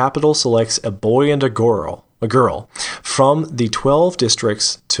where the capital selects a boy and a girl from the 12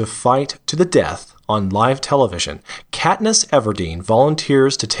 districts to fight to the death on live television, Katniss Everdeen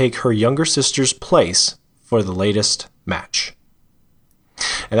volunteers to take her younger sister's place for the latest match.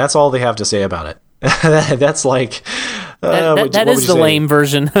 And that's all they have to say about it. That's like... that is the lame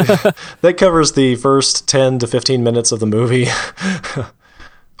version. That covers the first 10 to 15 minutes of the movie.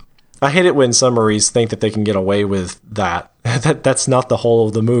 I hate it when summaries think that they can get away with that. That's not the whole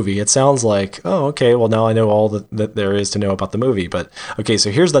of the movie. It sounds like, oh, okay, well, now I know all that there is to know about the movie. But, okay, so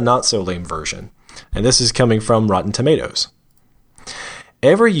here's the not-so-lame version. And this is coming from Rotten Tomatoes.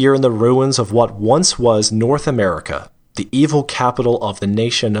 Every year in the ruins of what once was North America, the evil capital of the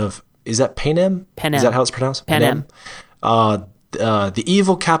nation of... Is that Panem? Panem. Is that how it's pronounced? Panem. The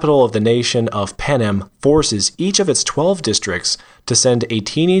evil capital of the nation of Panem forces each of its 12 districts to send a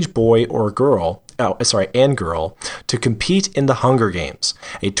teenage boy or girl, and girl, to compete in the Hunger Games,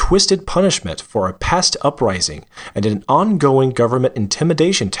 a twisted punishment for a past uprising and an ongoing government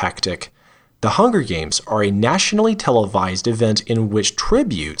intimidation tactic. The Hunger Games are a nationally televised event in which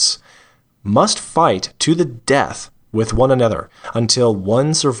tributes must fight to the death with one another until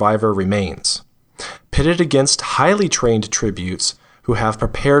one survivor remains. Pitted against highly trained tributes who have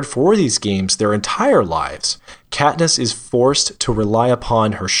prepared for these games their entire lives, Katniss is forced to rely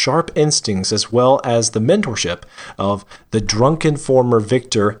upon her sharp instincts as well as the mentorship of the drunken former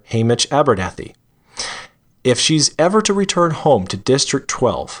victor Hamish Abernathy. If she's ever to return home to District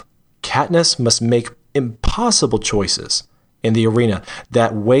 12, Katniss must make impossible choices in the arena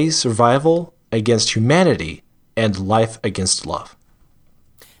that weigh survival against humanity and life against love.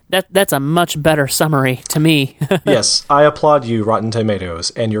 That's a much better summary to me. Yes, I applaud you, Rotten Tomatoes,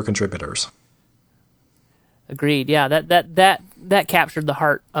 and your contributors. Agreed. Yeah, that captured the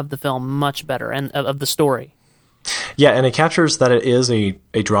heart of the film much better, and of the story. Yeah, and it captures that it is a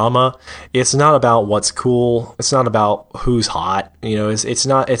drama. It's not about what's cool. It's not about who's hot. You know, it's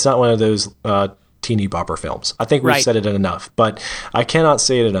not one of those teeny bopper films. I think we've said it enough, but I cannot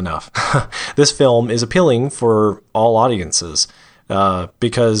say it enough. This film is appealing for all audiences.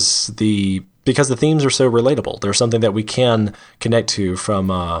 Because the themes are so relatable. There's something that we can connect to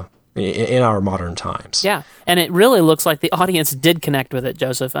from in our modern times. Yeah, and it really looks like the audience did connect with it,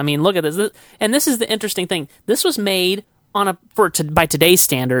 Joseph. I mean, look at this. And this is the interesting thing. This was made by today's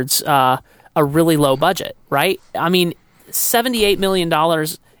standards, a really low budget, right? I mean, $78 million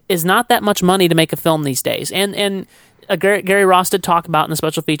is not that much money to make a film these days. And Gary Ross did talk about in the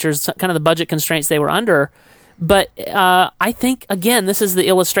special features kind of the budget constraints they were under. But I think, again, this is the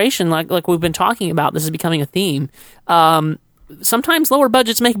illustration, like we've been talking about. This is becoming a theme. Sometimes lower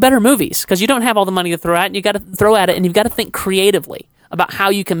budgets make better movies because you don't have all the money to throw at it, and you got to throw at it, and you've got to think creatively about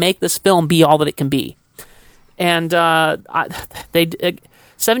how you can make this film be all that it can be. And they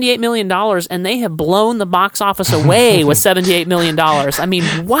 $78 million, and they have blown the box office away with $78 million. I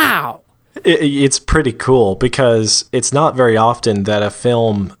mean, wow. It's pretty cool because it's not very often that a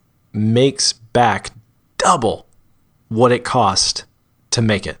film makes back double what it cost to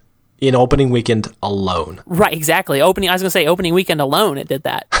make it in opening weekend alone. Right, exactly. I was going to say opening weekend alone, it did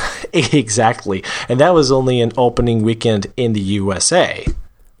that. Exactly. And that was only an opening weekend in the USA.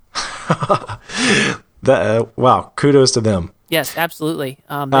 Wow, kudos to them. Yes, absolutely.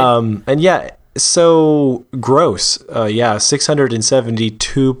 And yeah, so gross.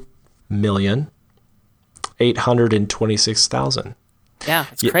 672,826,000. Yeah,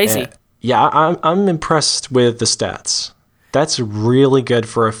 it's crazy. Yeah, I'm impressed with the stats. That's really good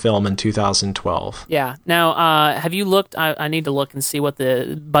for a film in 2012. Yeah. Now, have you looked? I need to look and see what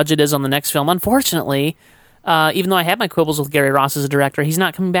the budget is on the next film. Unfortunately, even though I have my quibbles with Gary Ross as a director, he's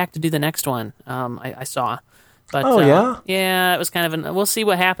not coming back to do the next one. I saw. But, yeah? Yeah, it was kind of we'll see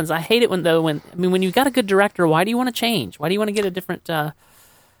what happens. I hate it when you've got a good director, why do you want to change? Why do you want to get a different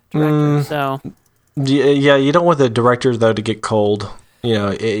director? So. Yeah, you don't want the director, though, to get cold. You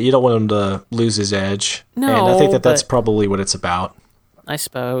know, you don't want him to lose his edge. No, and I think that's probably what it's about. I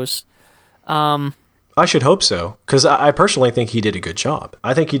suppose. I should hope so, because I personally think he did a good job.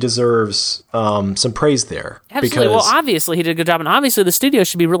 I think he deserves some praise there. Absolutely. Well, obviously he did a good job, and obviously the studio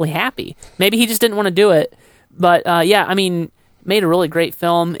should be really happy. Maybe he just didn't want to do it, but yeah, I mean, made a really great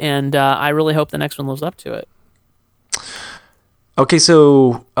film, and I really hope the next one lives up to it. Okay,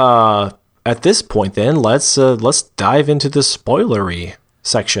 so at this point, then let's dive into the spoilery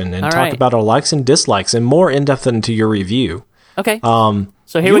section and talk about our likes and dislikes, and more in depth into your review. Okay.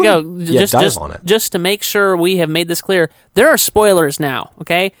 So here we go. Just to make sure we have made this clear, there are spoilers now.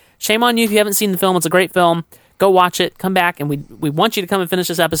 Okay. Shame on you if you haven't seen the film. It's a great film. Go watch it. Come back, and we want you to come and finish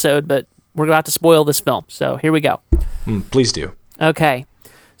this episode, but we're about to spoil this film. So here we go. Please do. Okay.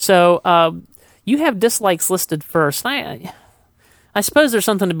 So you have dislikes listed first. I suppose there's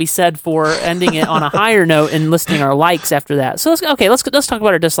something to be said for ending it on a higher note and listing our likes after that. So let's talk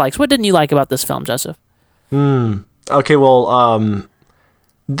about our dislikes. What didn't you like about this film, Joseph? Okay, well,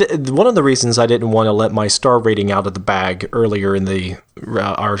 one of the reasons I didn't want to let my star rating out of the bag earlier in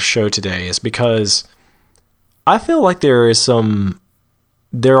our show today is because I feel like there is some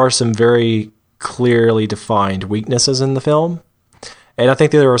there are some very clearly defined weaknesses in the film. And I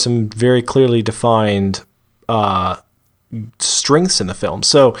think there are some very clearly defined strengths in the film.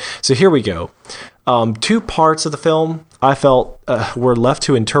 So here we go. Two parts of the film I felt were left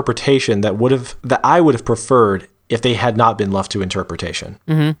to interpretation that I would have preferred if they had not been left to interpretation.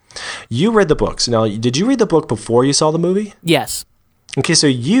 Mm-hmm. You read the books. Now, did you read the book before you saw the movie? Yes. Okay, so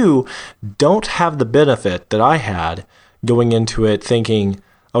you don't have the benefit that I had going into it thinking,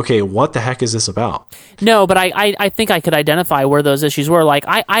 okay, what the heck is this about? No, but I think I could identify where those issues were. Like,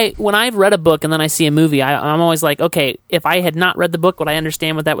 I when I've read a book and then I see a movie, I'm always like, okay, if I had not read the book, would I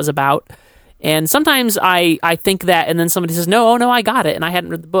understand what that was about? And sometimes I think that, and then somebody says, no, I got it, and I hadn't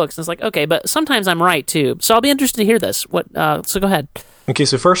read the books. And it's like, okay, but sometimes I'm right, too. So I'll be interested to hear this. So go ahead. Okay,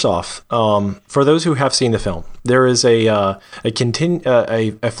 so first off, for those who have seen the film, there is a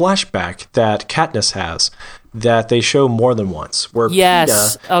flashback that Katniss has that they show more than once, where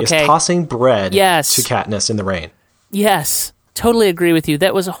Peeta is tossing bread to Katniss in the rain. Yes, totally agree with you.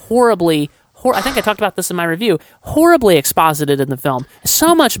 That was I think I talked about this in my review, horribly exposited in the film.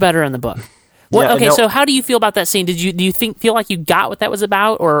 So much better in the book. So how do you feel about that scene? Do you feel like you got what that was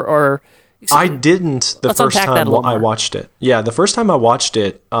about, or I didn't the first time I watched it. Yeah, the first time I watched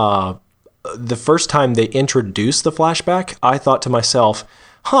it, the first time they introduced the flashback, I thought to myself,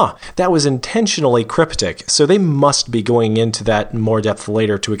 that was intentionally cryptic. So they must be going into that in more depth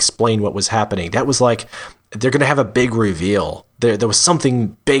later to explain what was happening. That was like, they're going to have a big reveal. There was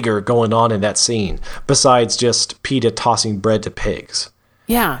something bigger going on in that scene besides just Peeta tossing bread to pigs.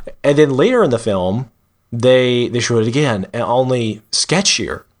 Yeah. And then later in the film, they show it again, and only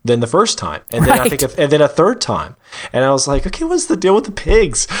sketchier than the first time. And then I think, and then a third time. And I was like, okay, what's the deal with the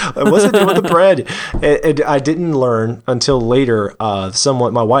pigs? What's the deal with the bread? And I didn't learn until later.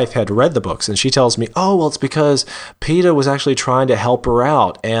 My wife had read the books, and she tells me, it's because Peeta was actually trying to help her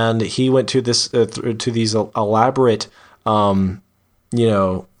out, and he went to these elaborate, jumped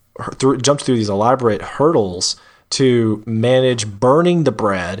through these elaborate hurdles to manage burning the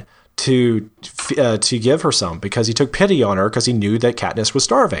bread to give her some, because he took pity on her because he knew that Katniss was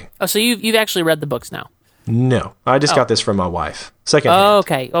starving. Oh, so you've actually read the books now? No, I just got this from my wife. Second. Oh,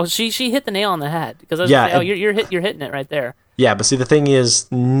 okay. Oh, she hit the nail on the head, because you're hitting it right there. Yeah, but see, the thing is,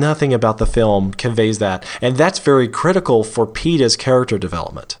 nothing about the film conveys that, and that's very critical for Peeta's character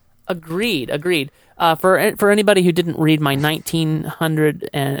development. Agreed. For anybody who didn't read my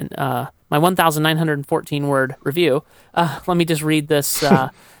 1,914 word review, let me just read this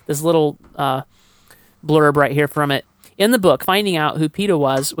this little blurb right here from it. In the book, finding out who Peeta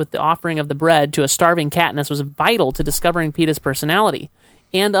was with the offering of the bread to a starving Katniss was vital to discovering Peeta's personality.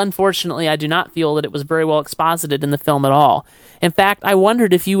 And unfortunately, I do not feel that it was very well exposited in the film at all. In fact, I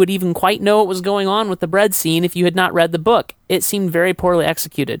wondered if you would even quite know what was going on with the bread scene if you had not read the book. It seemed very poorly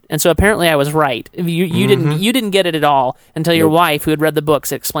executed. And so apparently I was right. You didn't get it at all until your wife, who had read the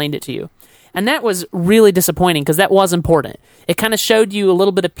books, explained it to you. And that was really disappointing, because that was important. It kind of showed you a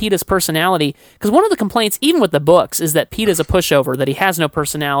little bit of Peeta's personality, because one of the complaints, even with the books, is that Peeta's a pushover, that he has no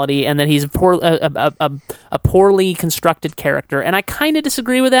personality, and that he's a poorly constructed character. And I kind of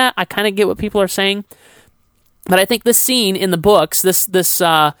disagree with that. I kind of get what people are saying. But I think this scene in the books,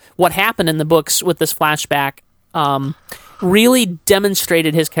 what happened in the books with this flashback, really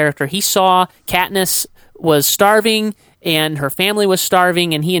demonstrated his character. He saw Katniss was starving, and her family was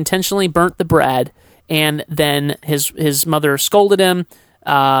starving, and he intentionally burnt the bread, and then his mother scolded him.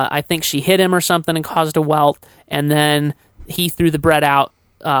 I think she hit him or something and caused a welt, and then he threw the bread out,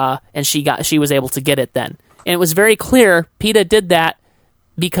 and she was able to get it then. And it was very clear Peeta did that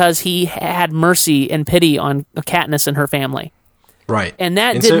because he had mercy and pity on Katniss and her family. Right. And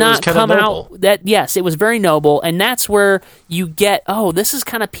that did not come out. Yes, it was very noble, and that's where you get, this is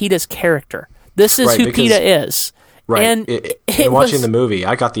kind of Peeta's character. This is who Peeta is. Right. And watching the movie,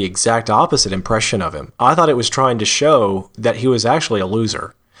 I got the exact opposite impression of him. I thought it was trying to show that he was actually a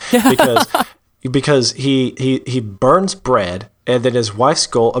loser, because he burns bread, and then his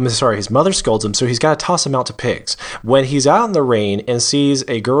mother scolds him, so he's got to toss him out to pigs. When he's out in the rain and sees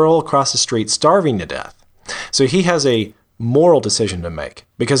a girl across the street starving to death, so he has a moral decision to make,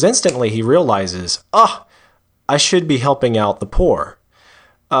 because instantly he realizes, I should be helping out the poor.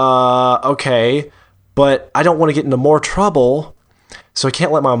 Okay. But I don't want to get into more trouble, so I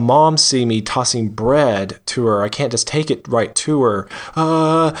can't let my mom see me tossing bread to her. I can't just take it right to her.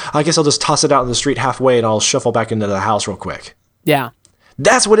 I guess I'll just toss it out in the street halfway, and I'll shuffle back into the house real quick. Yeah.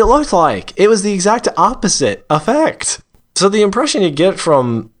 That's what it looked like. It was the exact opposite effect. So the impression you get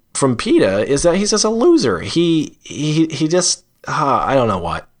from Peeta is that he's just a loser. He just, I don't know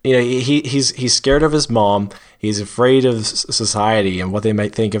what. he's scared of his mom. He's afraid of society and what they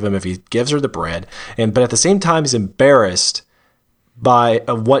might think of him if he gives her the bread. But at the same time, he's embarrassed by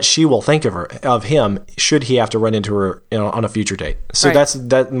what she will think of him should he have to run into her on a future date. So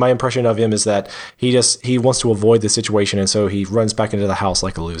right. My impression of him is that he wants to avoid the situation, and so he runs back into the house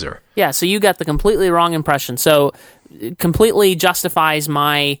like a loser. Yeah, so you got the completely wrong impression. So it completely justifies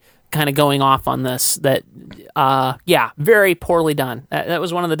my kind of going off on this. That very poorly done. That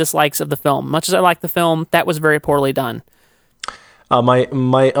was one of the dislikes of the film. Much as I like the film, that was very poorly done.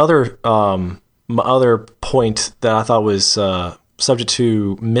 My other point that I thought was subject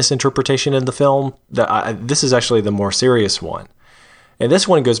to misinterpretation in the film, this is actually the more serious one. And this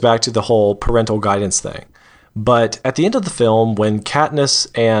one goes back to the whole parental guidance thing. But at the end of the film, when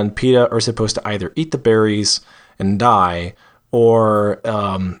Katniss and Peeta are supposed to either eat the berries and die, or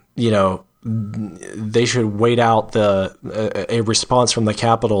they should wait out a response from the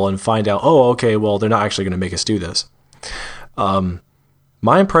Capitol and find out, oh, okay, well, they're not actually going to make us do this.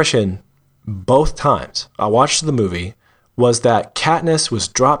 My impression both times I watched the movie was that Katniss was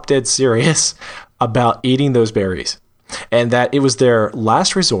drop dead serious about eating those berries, and that it was their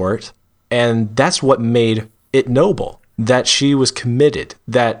last resort, and that's what made it noble, that she was committed,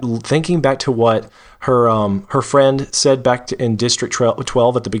 that thinking back to what her friend said back in District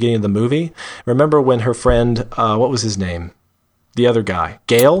 12 at the beginning of the movie. Remember when her friend, what was his name? The other guy,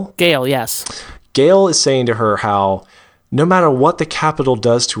 Gale? Gale, yes. Gale is saying to her how no matter what the Capitol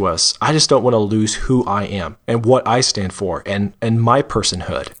does to us, I just don't want to lose who I am and what I stand for and my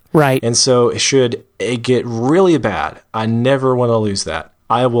personhood. Right. And so should it get really bad, I never want to lose that.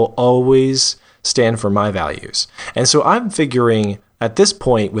 I will always stand for my values. And so I'm figuring at this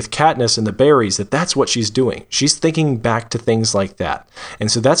point with Katniss and the berries that's what she's doing. She's thinking back to things like that. And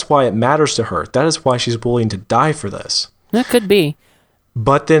so that's why it matters to her. That is why she's willing to die for this. That could be.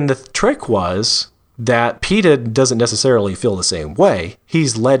 But then the trick was that Peeta doesn't necessarily feel the same way.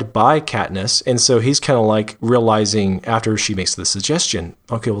 He's led by Katniss, and so he's kind of like realizing after she makes the suggestion,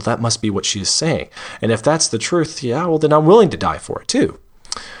 okay, well, that must be what she's saying. And if that's the truth, yeah, well, then I'm willing to die for it too.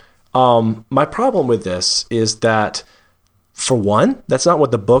 My problem with this is that, for one, that's not what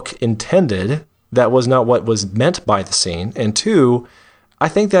the book intended. That was not what was meant by the scene. And two, I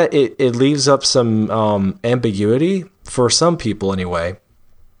think that it leaves up some ambiguity for some people anyway,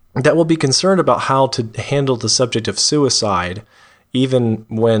 that will be concerned about how to handle the subject of suicide, even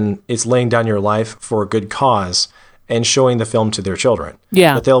when it's laying down your life for a good cause and showing the film to their children.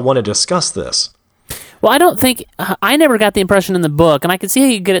 Yeah. But they'll want to discuss this. Well, I don't think, I never got the impression in the book, and I could see how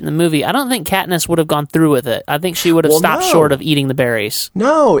you get it in the movie. I don't think Katniss would have gone through with it. I think she would have stopped short of eating the berries.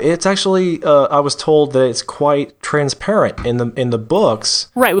 No, it's actually, I was told that it's quite transparent in the books.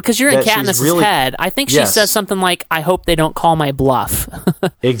 Right, because you're in Katniss's head. I think she says something like, I hope they don't call my bluff.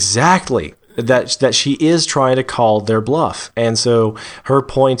 Exactly. That she is trying to call their bluff. And so her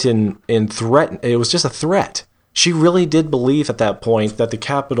point in threat, it was just a threat. She really did believe at that point that the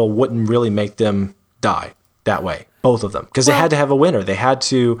Capitol wouldn't really make them die that way, both of them, because they had to have a winner. They had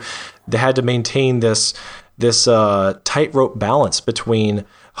to maintain this tightrope balance between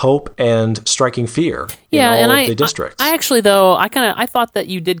hope and striking fear in all of the districts. I actually, though, I thought that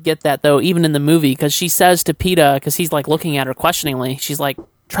you did get that, though, even in the movie, because she says to Peeta, because he's like looking at her questioningly, she's like,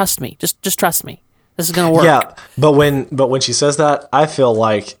 trust me, just trust me. This is going to work. Yeah, but when she says that, I feel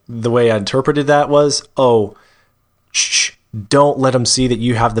like the way I interpreted that was, shh, don't let them see that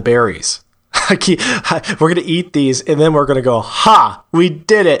you have the berries. We're going to eat these, and then we're going to go, ha, we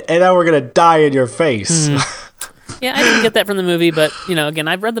did it, and now we're going to die in your face. Yeah, I didn't get that from the movie, but, again,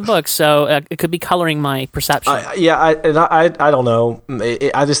 I've read the book, so it could be coloring my perception. I don't know.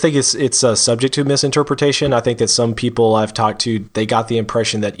 I just think it's subject to misinterpretation. I think that some people I've talked to, they got the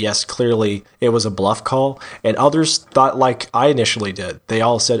impression that, yes, clearly it was a bluff call, and others thought like I initially did. They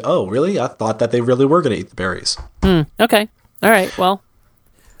all said, oh, really? I thought that they really were going to eat the berries. Okay. All right, well...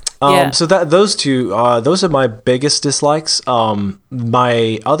 So those two, those are my biggest dislikes.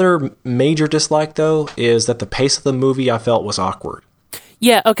 My other major dislike, though, is that the pace of the movie I felt was awkward.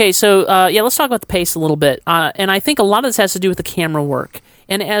 Yeah, okay, so let's talk about the pace a little bit. And I think a lot of this has to do with the camera work.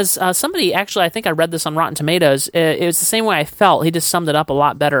 And as somebody, actually, I think I read this on Rotten Tomatoes, it was the same way I felt. He just summed it up a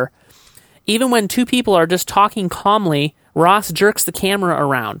lot better. Even when two people are just talking calmly, Ross jerks the camera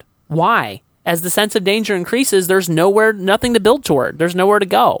around. Why? As the sense of danger increases, there's nothing to build toward. There's nowhere to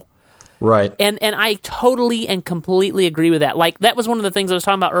go. Right. And I totally and completely agree with that. Like, that was one of the things I was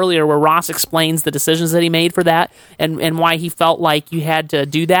talking about earlier where Ross explains the decisions that he made for that and why he felt like you had to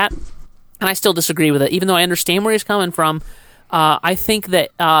do that. And I still disagree with it. Even though I understand where he's coming from, I think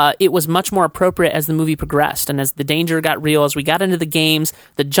that it was much more appropriate as the movie progressed and as the danger got real, as we got into the games,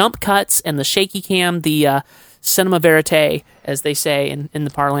 the jump cuts and the shaky cam, the cinema verite, as they say in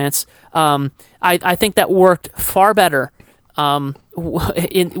the parlance. I think that worked far better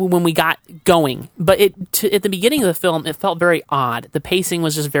when we got going. But at the beginning of the film, it felt very odd. The pacing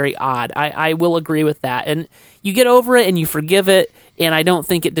was just very odd. I will agree with that. And you get over it and you forgive it, and I don't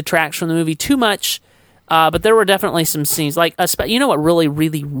think it detracts from the movie too much. But there were definitely some scenes, like, you know what really,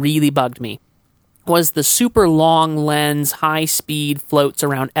 really, really bugged me? Was the super long lens, high speed floats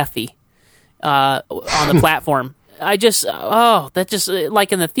around Effie on the platform. Like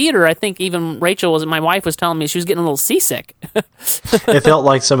in the theater, I think even my wife was telling me she was getting a little seasick. It felt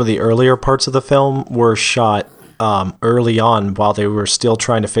like some of the earlier parts of the film were shot early on while they were still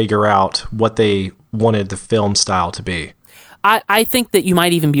trying to figure out what they wanted the film style to be. I think that you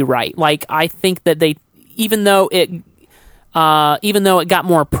might even be right. Like, I think that they, even though it got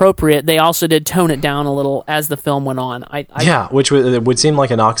more appropriate, they also did tone it down a little as the film went on. Which would seem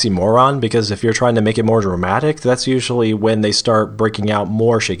like an oxymoron, because if you're trying to make it more dramatic, that's usually when they start breaking out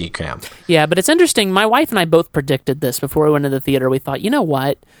more shaky cam. Yeah, but it's interesting. My wife and I both predicted this before we went to the theater. We thought, you know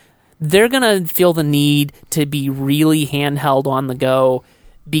what? They're going to feel the need to be really handheld on the go,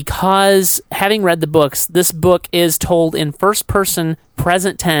 because having read the books, this book is told in first person,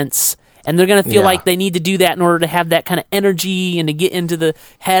 present tense, and they're going to feel like they need to do that in order to have that kind of energy and to get into the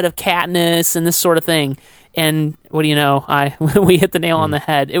head of Katniss and this sort of thing. And what do you know? We hit the nail on the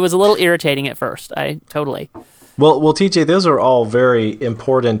head. It was a little irritating at first. Totally. Well, TJ, those are all very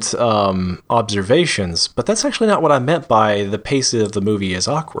important observations, but that's actually not what I meant by the pace of the movie is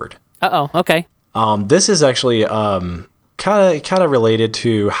awkward. Okay. This is actually kind of related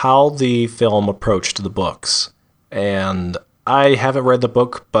to how the film approached the books. And I haven't read the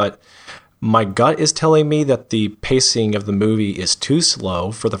book, but my gut is telling me that the pacing of the movie is too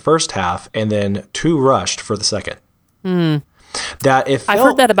slow for the first half and then too rushed for the second. I've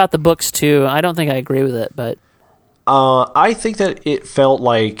heard that about the books too. I don't think I agree with it, but I think that it felt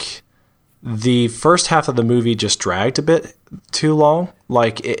like the first half of the movie just dragged a bit too long.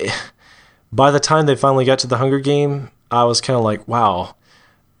 Like, by the time they finally got to the Hunger Game, I was kind of like, wow,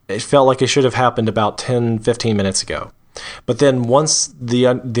 it felt like it should have happened about 10, 15 minutes ago. But then once the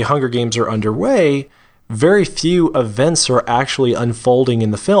Hunger Games are underway, very few events are actually unfolding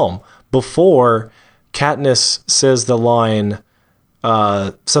in the film before Katniss says the line,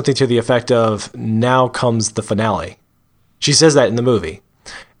 something to the effect of, "Now comes the finale." She says that in the movie.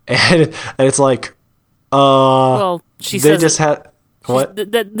 And it's like, well, she they says just had... What?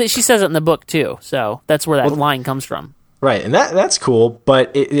 She says it in the book too, so that's where that line comes from. Right, and that's cool,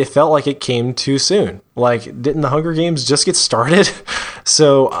 but it felt like it came too soon. Like, didn't the Hunger Games just get started?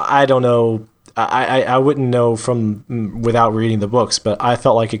 So I don't know. I wouldn't know without reading the books, but I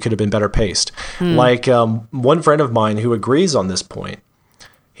felt like it could have been better paced. Like, one friend of mine who agrees on this point,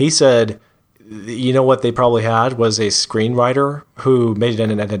 he said, you know what they probably had was a screenwriter who made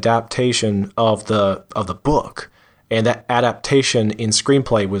an adaptation of the book, and that adaptation in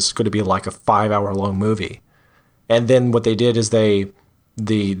screenplay was going to be like a 5-hour-long movie. And then what they did is the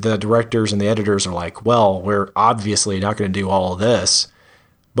directors and the editors are like, well, we're obviously not going to do all of this.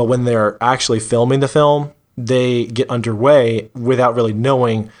 But when they're actually filming the film, they get underway without really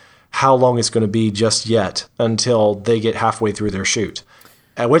knowing how long it's going to be just yet until they get halfway through their shoot.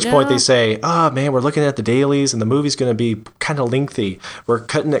 At which point they say, man, we're looking at the dailies and the movie's going to be kind of lengthy. We're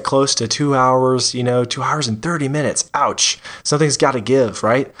cutting it close to 2 hours, 2 hours and 30 minutes. Ouch. Something's got to give,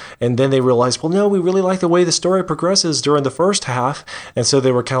 right? And then they realize, well, no, we really like the way the story progresses during the first half. And so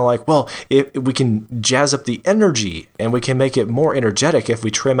they were kind of like, well, if we can jazz up the energy and we can make it more energetic if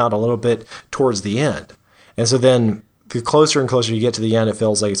we trim out a little bit towards the end. And so then the closer and closer you get to the end, it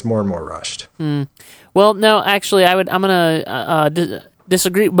feels like it's more and more rushed. Well, no, actually, I'm going to...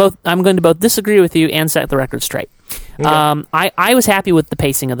 disagree. I'm going to both disagree with you and set the record straight. Okay. I was happy with the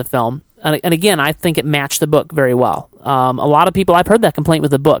pacing of the film, and again, I think it matched the book very well. A lot of people, I've heard that complaint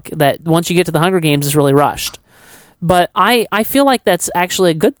with the book, that once you get to the Hunger Games, it's really rushed. But I feel like that's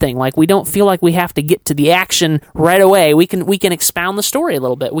actually a good thing. Like, we don't feel like we have to get to the action right away. We can expound the story a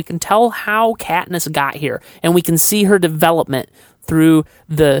little bit. We can tell how Katniss got here, and we can see her development through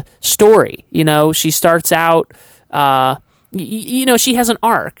the story. She starts out. She has an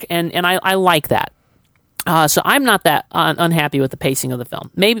arc, and I like that. So I'm not that unhappy with the pacing of the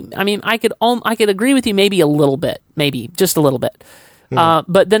film. I could agree with you maybe a little bit, maybe just a little bit.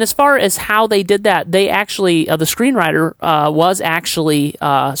 But then as far as how they did that, they actually, the screenwriter was actually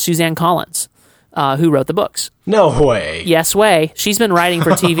Suzanne Collins, who wrote the books. No way. Yes way. She's been writing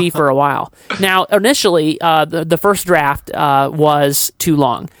for TV for a while. Now, initially, the first draft was too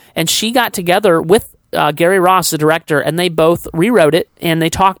long, and she got together with Gary Ross, the director, and they both rewrote it, and they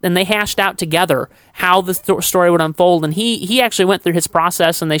talked and they hashed out together how the story would unfold. And he actually went through his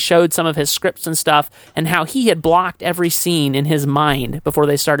process, and they showed some of his scripts and stuff, and how he had blocked every scene in his mind before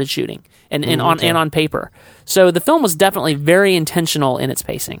they started shooting, and on paper. So the film was definitely very intentional in its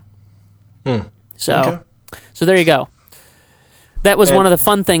pacing. So there you go. That was one of the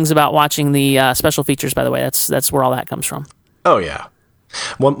fun things about watching the special features. By the way, that's where all that comes from. Oh yeah.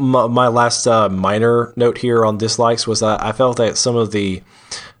 My last minor note here on dislikes was that I felt that some of the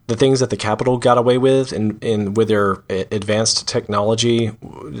things that the Capitol got away with and with their advanced technology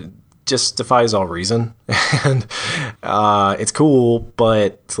just defies all reason. And it's cool,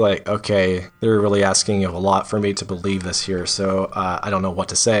 but it's like, okay, they're really asking of a lot for me to believe this here. So I don't know what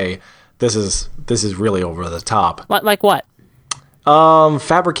to say. This is really over the top. Like what?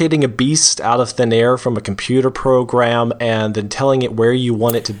 Fabricating a beast out of thin air from a computer program and then telling it where you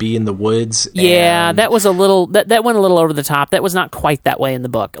want it to be in the woods. Yeah, that was a little that went a little over the top. That was not quite that way in the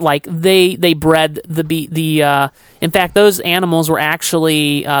book. Like they bred in fact those animals were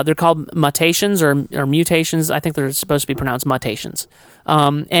actually they're called mutations or mutations. I think they're supposed to be pronounced mutations.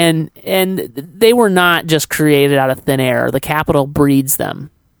 And they were not just created out of thin air. The Capitol breeds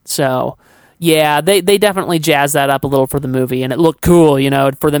them. So yeah, they definitely jazzed that up a little for the movie, and it looked cool,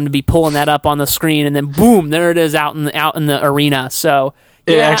 for them to be pulling that up on the screen, and then boom, there it is out in the arena. So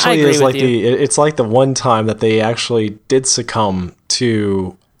yeah, it actually I agree is with like you. it's like the one time that they actually did succumb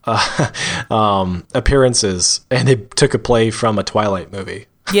to appearances, and they took a play from a Twilight movie.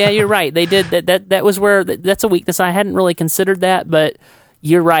 Yeah, you're right. They did that was where that's a weakness. I hadn't really considered that, but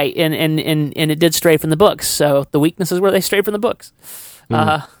you're right, and it did stray from the books. So the weakness is where they stray from the books.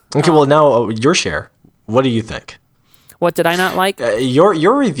 Okay, well, now your share. What do you think? What did I not like?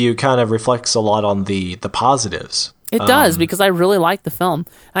 Your review kind of reflects a lot on the positives. It does, because I really like the film.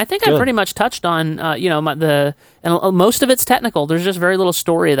 And I think I pretty much touched on, and most of it's technical. There's just very little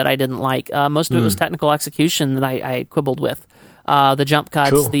story that I didn't like. Most of it was technical execution that I quibbled with. The jump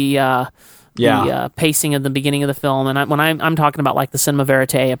cuts, cool. the pacing of the beginning of the film, and when I'm talking about like the cinema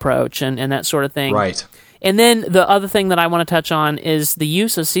verite approach and that sort of thing. Right. And then the other thing that I want to touch on is the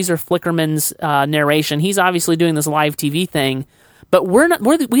use of Caesar Flickerman's narration. He's obviously doing this live TV thing, but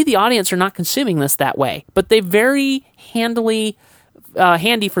we the audience are not consuming this that way. But they very handy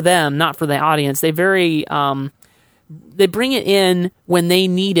for them, not for the audience. They very they bring it in when they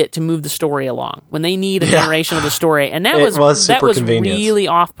need it to move the story along, when they need a narration of the story, and that was convenient. Really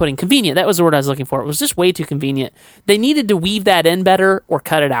off-putting. Convenient. That was the word I was looking for. It was just way too convenient. They needed to weave that in better or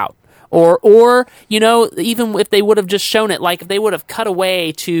cut it out. Or even if they would have just shown it, like if they would have cut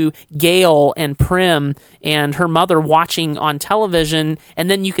away to Gail and Prim and her mother watching on television,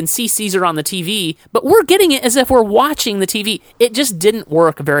 and then you can see Caesar on the TV, but we're getting it as if we're watching the TV. It just didn't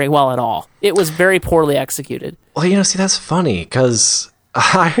work very well at all. It was very poorly executed. Well, see, that's funny, because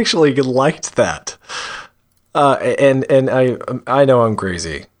I actually liked that. And I know I'm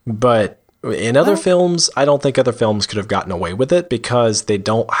crazy, but in other films, I don't think other films could have gotten away with it because they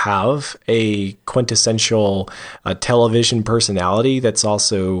don't have a quintessential television personality that's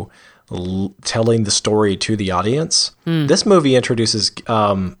also telling the story to the audience. This movie introduces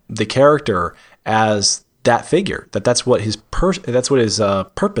the character as that figure. That's what his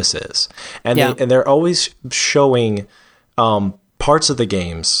purpose is, and they're always showing parts of the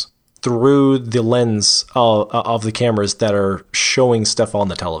games through the lens of the cameras that are showing stuff on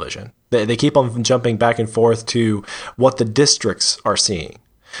the television. They keep on jumping back and forth to what the districts are seeing,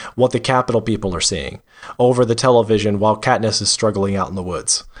 what the Capitol people are seeing over the television while Katniss is struggling out in the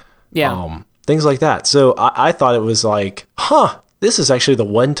woods. Yeah. Things like that. So I thought it was like, this is actually the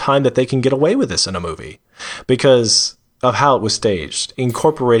one time that they can get away with this in a movie because of how it was staged,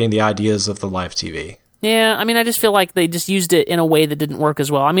 incorporating the ideas of the live TV. Yeah, I mean, I just feel like they just used it in a way that didn't work as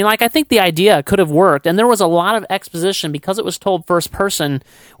well. I mean, like, I think the idea could have worked, and there was a lot of exposition because it was told first person.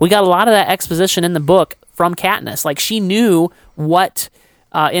 We got a lot of that exposition in the book from Katniss. Like, she knew what,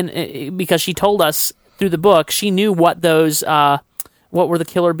 because she told us through the book, she knew what those, what were the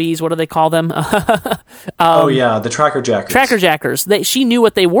killer bees? What do they call them? The tracker jackers. Tracker jackers. She knew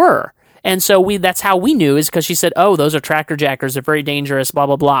what they were. And so that's how we knew, is because she said, oh, those are tracker jackers. They're very dangerous, blah,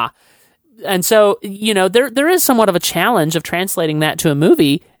 blah, blah. And so, there is somewhat of a challenge of translating that to a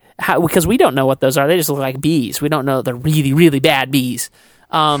movie because we don't know what those are. They just look like bees. We don't know they're really, really bad bees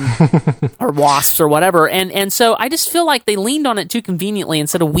or wasps or whatever. And so I just feel like they leaned on it too conveniently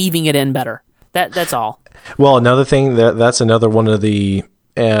instead of weaving it in better. That's all. Well, another thing, that's another one of the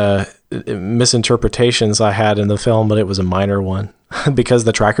misinterpretations I had in the film, but it was a minor one. Because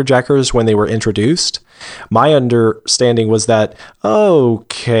the Tracker Jackers, when they were introduced, my understanding was that,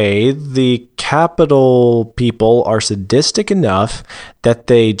 okay, the Capitol people are sadistic enough that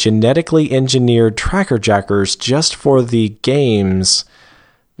they genetically engineered Tracker Jackers just for the games.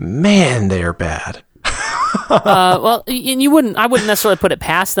 Man, they are bad. Well, and I wouldn't necessarily put it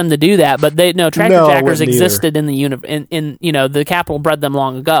past them to do that, but Tracker Jackers existed in the the Capitol bred them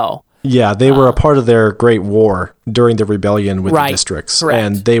long ago. Yeah, they were a part of their Great War during the rebellion with the districts, correct.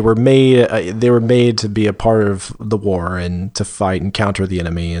 And they were made to be a part of the war and to fight and counter the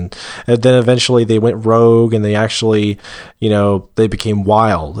enemy. And then eventually they went rogue, and they actually, they became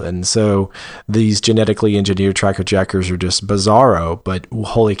wild. And so these genetically engineered Tracker Jackers are just bizarro, but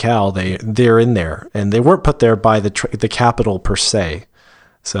holy cow, they're in there, and they weren't put there by the Capitol per se.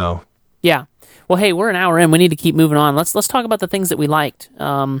 So yeah. Well, hey, we're an hour in. We need to keep moving on. Let's talk about the things that we liked.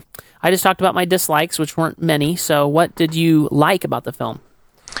 I just talked about my dislikes, which weren't many. So what did you like about the film?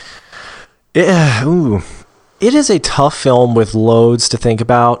 It is a tough film with loads to think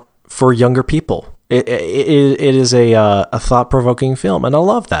about for younger people. It is a thought-provoking film, and I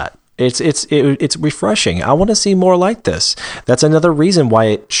love that. It's refreshing. I want to see more like this. That's another reason why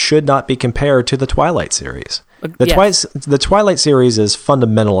it should not be compared to the Twilight series. The Twilight series is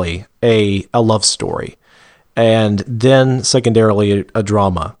fundamentally a love story, and then secondarily a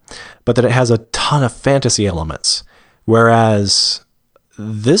drama, but that it has a ton of fantasy elements, whereas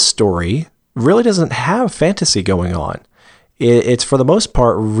this story really doesn't have fantasy going on. It's for the most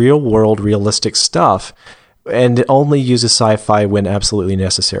part real-world, realistic stuff, and it only uses sci-fi when absolutely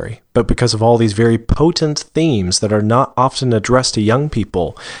necessary. But because of all these very potent themes that are not often addressed to young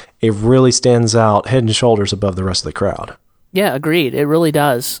people, it really stands out head and shoulders above the rest of the crowd. Yeah, agreed. It really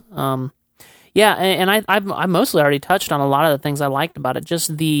does. Yeah, and I've mostly already touched on a lot of the things I liked about it.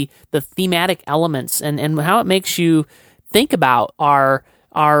 Just the thematic elements and how it makes you think about our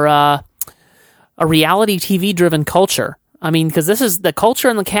reality TV driven culture. I mean, because this is the culture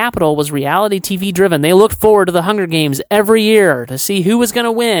in the Capitol was reality TV driven. They looked forward to the Hunger Games every year to see who was going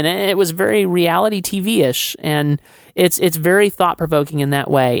to win. And it was very reality TV-ish, and it's very thought provoking in that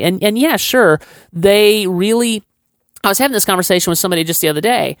way. And yeah, sure, they really. I was having this conversation with somebody just the other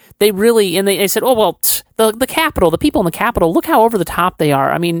day. They said, "Oh well, the Capitol, the people in the Capitol, look how over the top they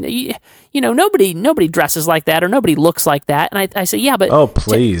are. I mean, nobody dresses like that or nobody looks like that." And I say, "Yeah, but oh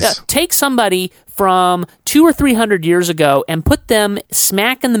please, take somebody from 200 or 300 years ago and put them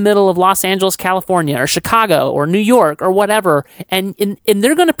smack in the middle of Los Angeles, California, or Chicago, or New York, or whatever, and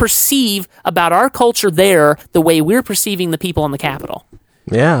they're going to perceive about our culture there the way we're perceiving the people in the Capitol."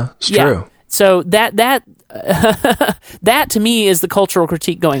 Yeah, it's true. So that that to me is the cultural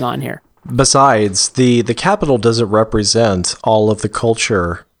critique going on here. Besides, the Capitol doesn't represent all of the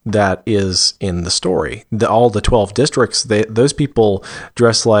culture that is in the story. All the 12 districts, those people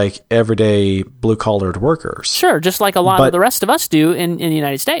dress like everyday blue-collared workers. Sure, just like a lot of the rest of us do in the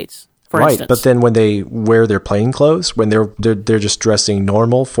United States. For instance. But then when they wear their plain clothes, when they're just dressing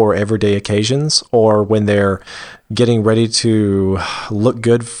normal for everyday occasions, or when they're getting ready to look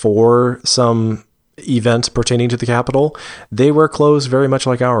good for some event pertaining to the Capitol, they wear clothes very much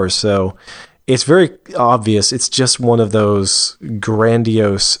like ours. So it's very obvious. It's just one of those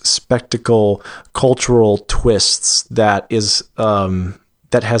grandiose spectacle cultural twists that is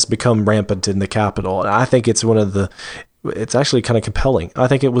that has become rampant in the Capitol. And I think it's it's actually kind of compelling. I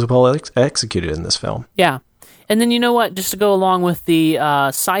think it was well executed in this film. Yeah. And then you know what? Just to go along with the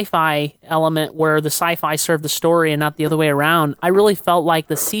sci-fi element where the sci-fi served the story and not the other way around, I really felt like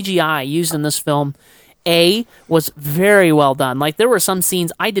the CGI used in this film, was very well done. Like there were some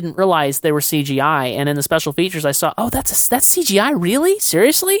scenes I didn't realize they were CGI, and in the special features I saw, that's CGI? Really?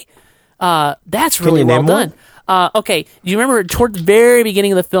 Seriously? That's really well done. Okay, do you remember toward the very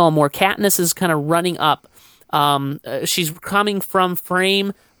beginning of the film where Katniss is kind of running up? She's coming from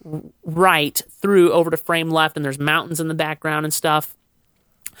frame right through over to frame left, and there's mountains in the background and stuff.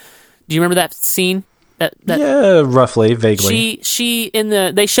 Do you remember that scene? Yeah, roughly, vaguely.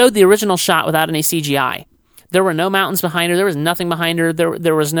 They showed the original shot without any CGI. There were no mountains behind her. There was nothing behind her.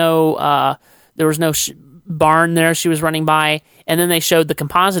 There was no barn there she was running by, and then they showed the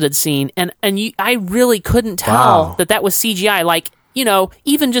composited scene, and I really couldn't tell that was CGI. Like,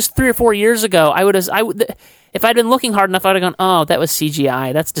 even just 3 or 4 years ago, if I'd been looking hard enough, I'd have gone, "Oh, that was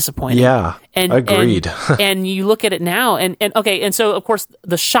CGI. That's disappointing." Yeah, agreed. And you look at it now, and so of course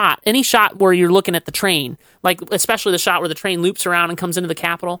any shot where you're looking at the train, like especially the shot where the train loops around and comes into the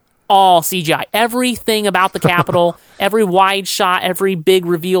Capitol, all CGI. Everything about the Capitol, every wide shot, every big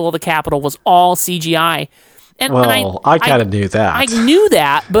reveal of the Capitol was all CGI. And I kind of knew that. I knew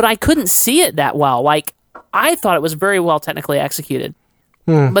that, but I couldn't see it that well. Like, I thought it was very well technically executed.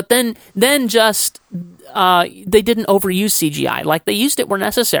 But then just they didn't overuse CGI. Like, they used it where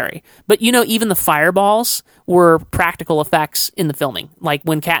necessary. But even the fireballs were practical effects in the filming. Like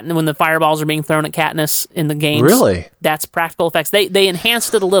when the fireballs are being thrown at Katniss in the games. Really? That's practical effects. They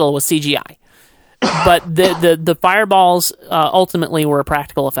enhanced it a little with CGI. But the fireballs ultimately were a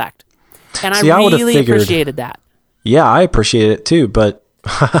practical effect. And I really appreciated that. Yeah, I appreciate it too, but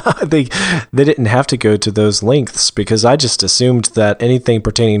they didn't have to go to those lengths, because I just assumed that anything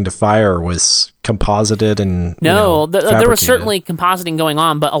pertaining to fire was composited and there was certainly compositing going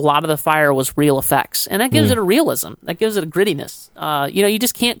on, but a lot of the fire was real effects, and that gives it a realism, that gives it a grittiness. You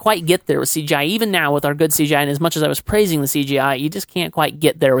just can't quite get there with CGI. Even now with our good CGI, and as much as I was praising the CGI, you just can't quite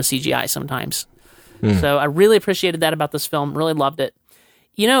get there with CGI sometimes. So I really appreciated that about this film. Really loved it.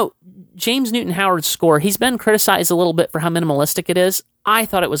 James Newton Howard's score, he's been criticized a little bit for how minimalistic it is. I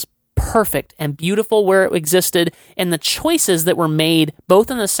thought it was perfect and beautiful where it existed, and the choices that were made,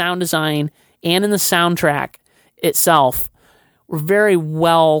 both in the sound design and in the soundtrack itself, were very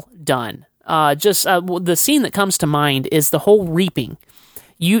well done. The scene that comes to mind is the whole reaping.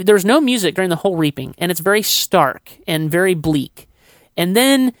 There's no music during the whole reaping, and it's very stark and very bleak. And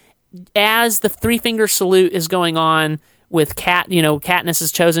then, as the three-finger salute is going on, with Katniss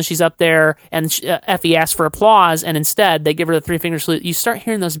is chosen, she's up there, and Effie asks for applause, and instead they give her the three-finger salute. You start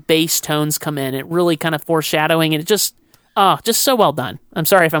hearing those bass tones come in, it really kind of foreshadowing, and it just so well done. I'm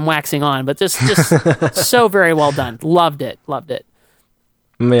sorry if I'm waxing on, but just so very well done. Loved it.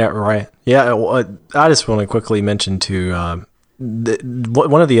 Yeah, right. Yeah, I just want to quickly mention too,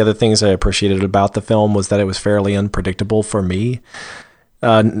 one of the other things I appreciated about the film was that it was fairly unpredictable for me.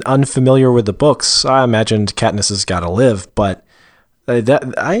 Unfamiliar with the books, I imagined Katniss has got to live, but I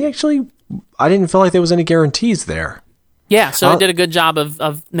didn't feel like there was any guarantees there. Yeah, so it did a good job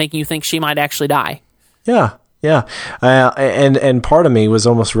of making you think she might actually die. Yeah. And part of me was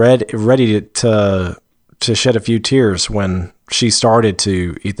almost ready to shed a few tears when she started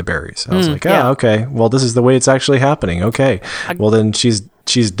to eat the berries. I was like, okay, well, this is the way it's actually happening. Okay, well then she's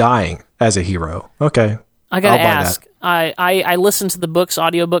dying as a hero. Okay, I gotta ask. I listened to the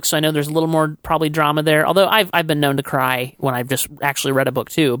audiobooks, so I know there's a little more probably drama there. Although I've been known to cry when I've just actually read a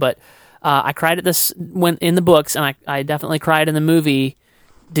book too. But I cried at this when in the books, and I definitely cried in the movie.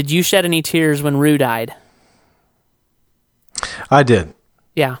 Did you shed any tears when Rue died? I did.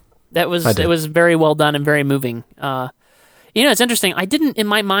 Yeah, it was very well done and very moving. It's interesting. I didn't, in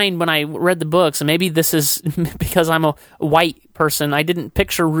my mind, when I read the books, and maybe this is because I'm a white person, I didn't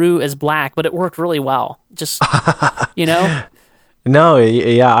picture Rue as black, but it worked really well. Just, No,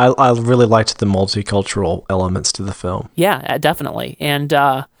 yeah, I really liked the multicultural elements to the film. Yeah, definitely. And,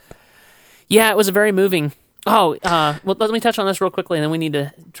 it was a very moving... well, let me touch on this real quickly, and then we need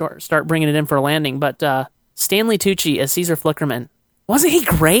to start bringing it in for a landing. But Stanley Tucci as Caesar Flickerman, wasn't he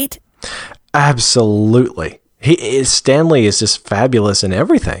great? Absolutely. Stanley is just fabulous in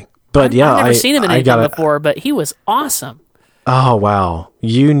everything. But I've never seen him in anything before, but he was awesome. Oh, wow.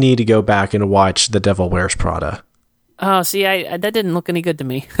 You need to go back and watch The Devil Wears Prada. Oh, see, that didn't look any good to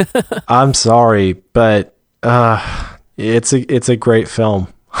me. I'm sorry, but it's a great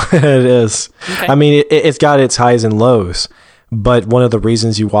film. It is. Okay. I mean, it's got its highs and lows, but one of the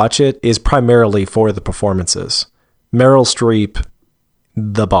reasons you watch it is primarily for the performances. Meryl Streep,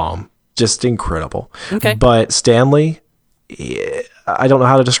 the bomb. Just incredible. Okay. But Stanley, I don't know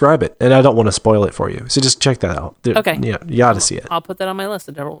how to describe it, and I don't want to spoil it for you. So just check that out. Okay. You got to see it. I'll put that on my list,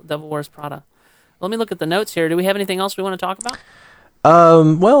 The Devil Wears Prada. Let me look at the notes here. Do we have anything else we want to talk about?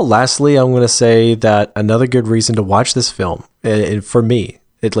 Well, lastly, I'm going to say that another good reason to watch this film, for me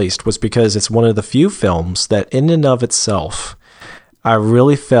at least, was because it's one of the few films that in and of itself, I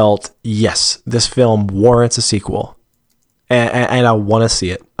really felt, yes, this film warrants a sequel. And I want to see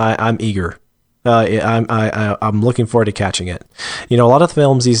it. I'm eager. I'm looking forward to catching it. A lot of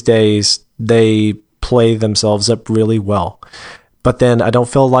films these days, they play themselves up really well. But then I don't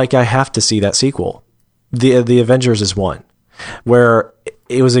feel like I have to see that sequel. The Avengers is one, where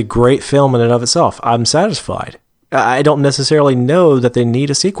it was a great film in and of itself. I'm satisfied. I don't necessarily know that they need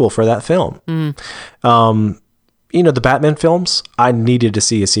a sequel for that film. The Batman films, I needed to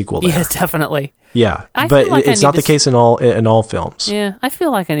see a sequel there. Yeah, definitely. Yeah, but it's not the case in all films. Yeah, I feel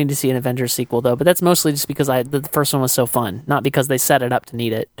like I need to see an Avengers sequel, though, but that's mostly just because the first one was so fun, not because they set it up to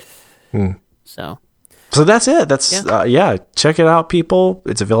need it. So that's it. Check it out, people.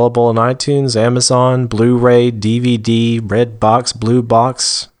 It's available on iTunes, Amazon, Blu-ray, DVD, red box, blue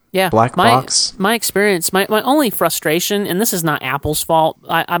box, black box. My experience, my only frustration, and this is not Apple's fault,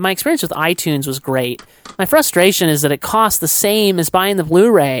 my experience with iTunes was great. My frustration is that it costs the same as buying the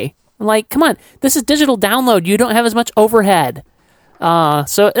Blu-ray. I'm like, come on, this is digital download. You don't have as much overhead.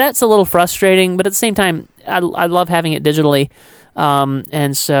 So that's a little frustrating, but at the same time, I love having it digitally.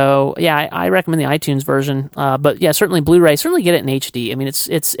 And so, yeah, I recommend the iTunes version. But yeah, certainly Blu-ray, certainly get it in HD. I mean, it's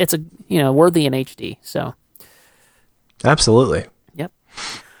a, worthy in HD. So. Absolutely. Yep.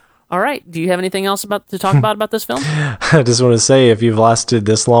 All right. Do you have anything else to talk about this film? I just want to say, if you've lasted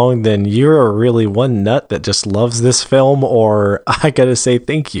this long, then you're really one nut that just loves this film, or I got to say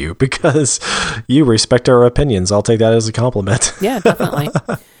thank you because you respect our opinions. I'll take that as a compliment. Yeah, definitely.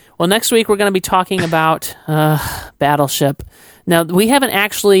 Well, next week we're going to be talking about Battleship. Now, we haven't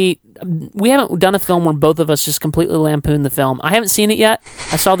done a film where both of us just completely lampoon the film. I haven't seen it yet.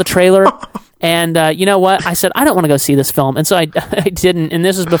 I saw the trailer. And you know what? I said, I don't want to go see this film. And so I didn't. And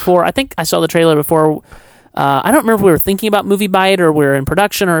this is before, I think I saw the trailer before. I don't remember if we were thinking about MovieByte or we were in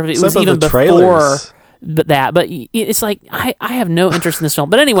production or if it was even before that. But it's like, I have no interest in this film.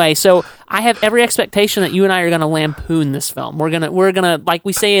 But anyway, so I have every expectation that you and I are going to lampoon this film. We're gonna, like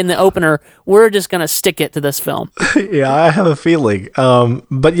we say in the opener, we're just going to stick it to this film. Yeah, I have a feeling.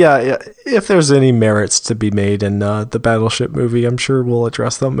 But yeah, if there's any merits to be made in the Battleship movie, I'm sure we'll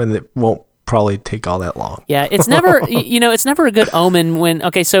address them, and it won't probably take all that long. Yeah, it's never it's never a good omen when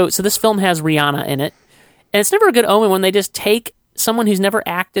so this film has Rihanna in it, and it's never a good omen when they just take someone who's never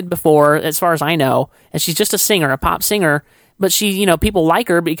acted before, as far as I know, and she's just a singer, a pop singer, but she, people like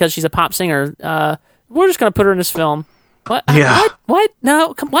her because she's a pop singer. We're just going to put her in this film. What? Yeah. What?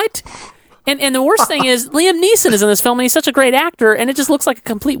 No, what? And the worst thing is Liam Neeson is in this film, and he's such a great actor, and it just looks like a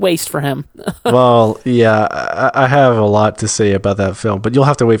complete waste for him. Well, yeah, I have a lot to say about that film, but you'll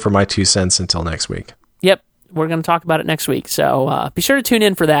have to wait for my 2 cents until next week. Yep, we're going to talk about it next week, so be sure to tune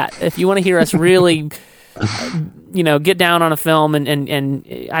in for that if you want to hear us really, get down on a film, and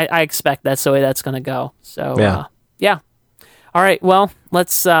I expect that's the way that's going to go. So, yeah. All right, well,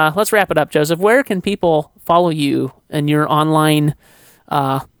 let's wrap it up, Joseph. Where can people follow you and your online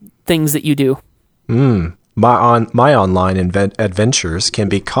things that you do? My online adventures can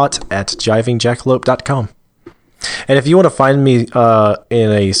be caught at jivingjackalope.com. And if you want to find me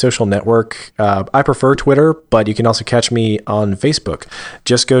in a social network, I prefer Twitter, but you can also catch me on Facebook.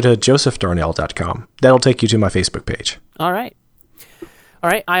 Just go to josephdarnell.com. That'll take you to my Facebook page. All right.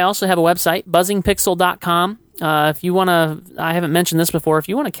 I also have a website, buzzingpixel.com. If you want to, I haven't mentioned this before, if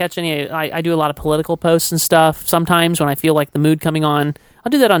you want to catch I do a lot of political posts and stuff. Sometimes when I feel like the mood coming on, I'll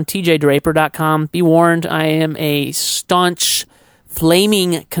do that on tjdraper.com. Be warned, I am a staunch,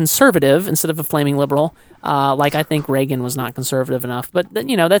 flaming conservative instead of a flaming liberal. I think Reagan was not conservative enough. But,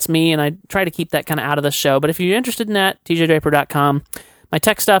 that's me, and I try to keep that kind of out of the show. But if you're interested in that, tjdraper.com. My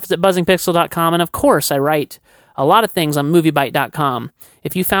tech stuff is at buzzingpixel.com. And, of course, I write a lot of things on MovieByte.com.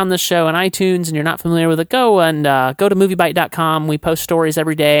 If you found this show on iTunes and you're not familiar with it, go to MovieByte.com. We post stories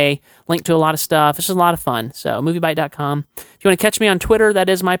every day, link to a lot of stuff. It's just a lot of fun. So, MovieByte.com. If you want to catch me on Twitter, that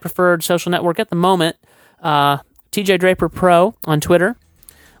is my preferred social network at the moment. TJ Draper Pro on Twitter.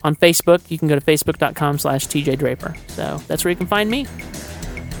 On Facebook, you can go to facebook.com/TJ Draper. So, that's where you can find me.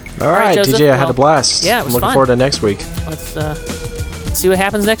 All right, Joseph, TJ, I had a blast. Yeah, it was I'm looking fun. forward to next week. Let's see what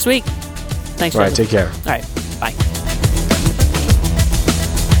happens next week. Thanks, All right, Joseph. take care. All right, bye.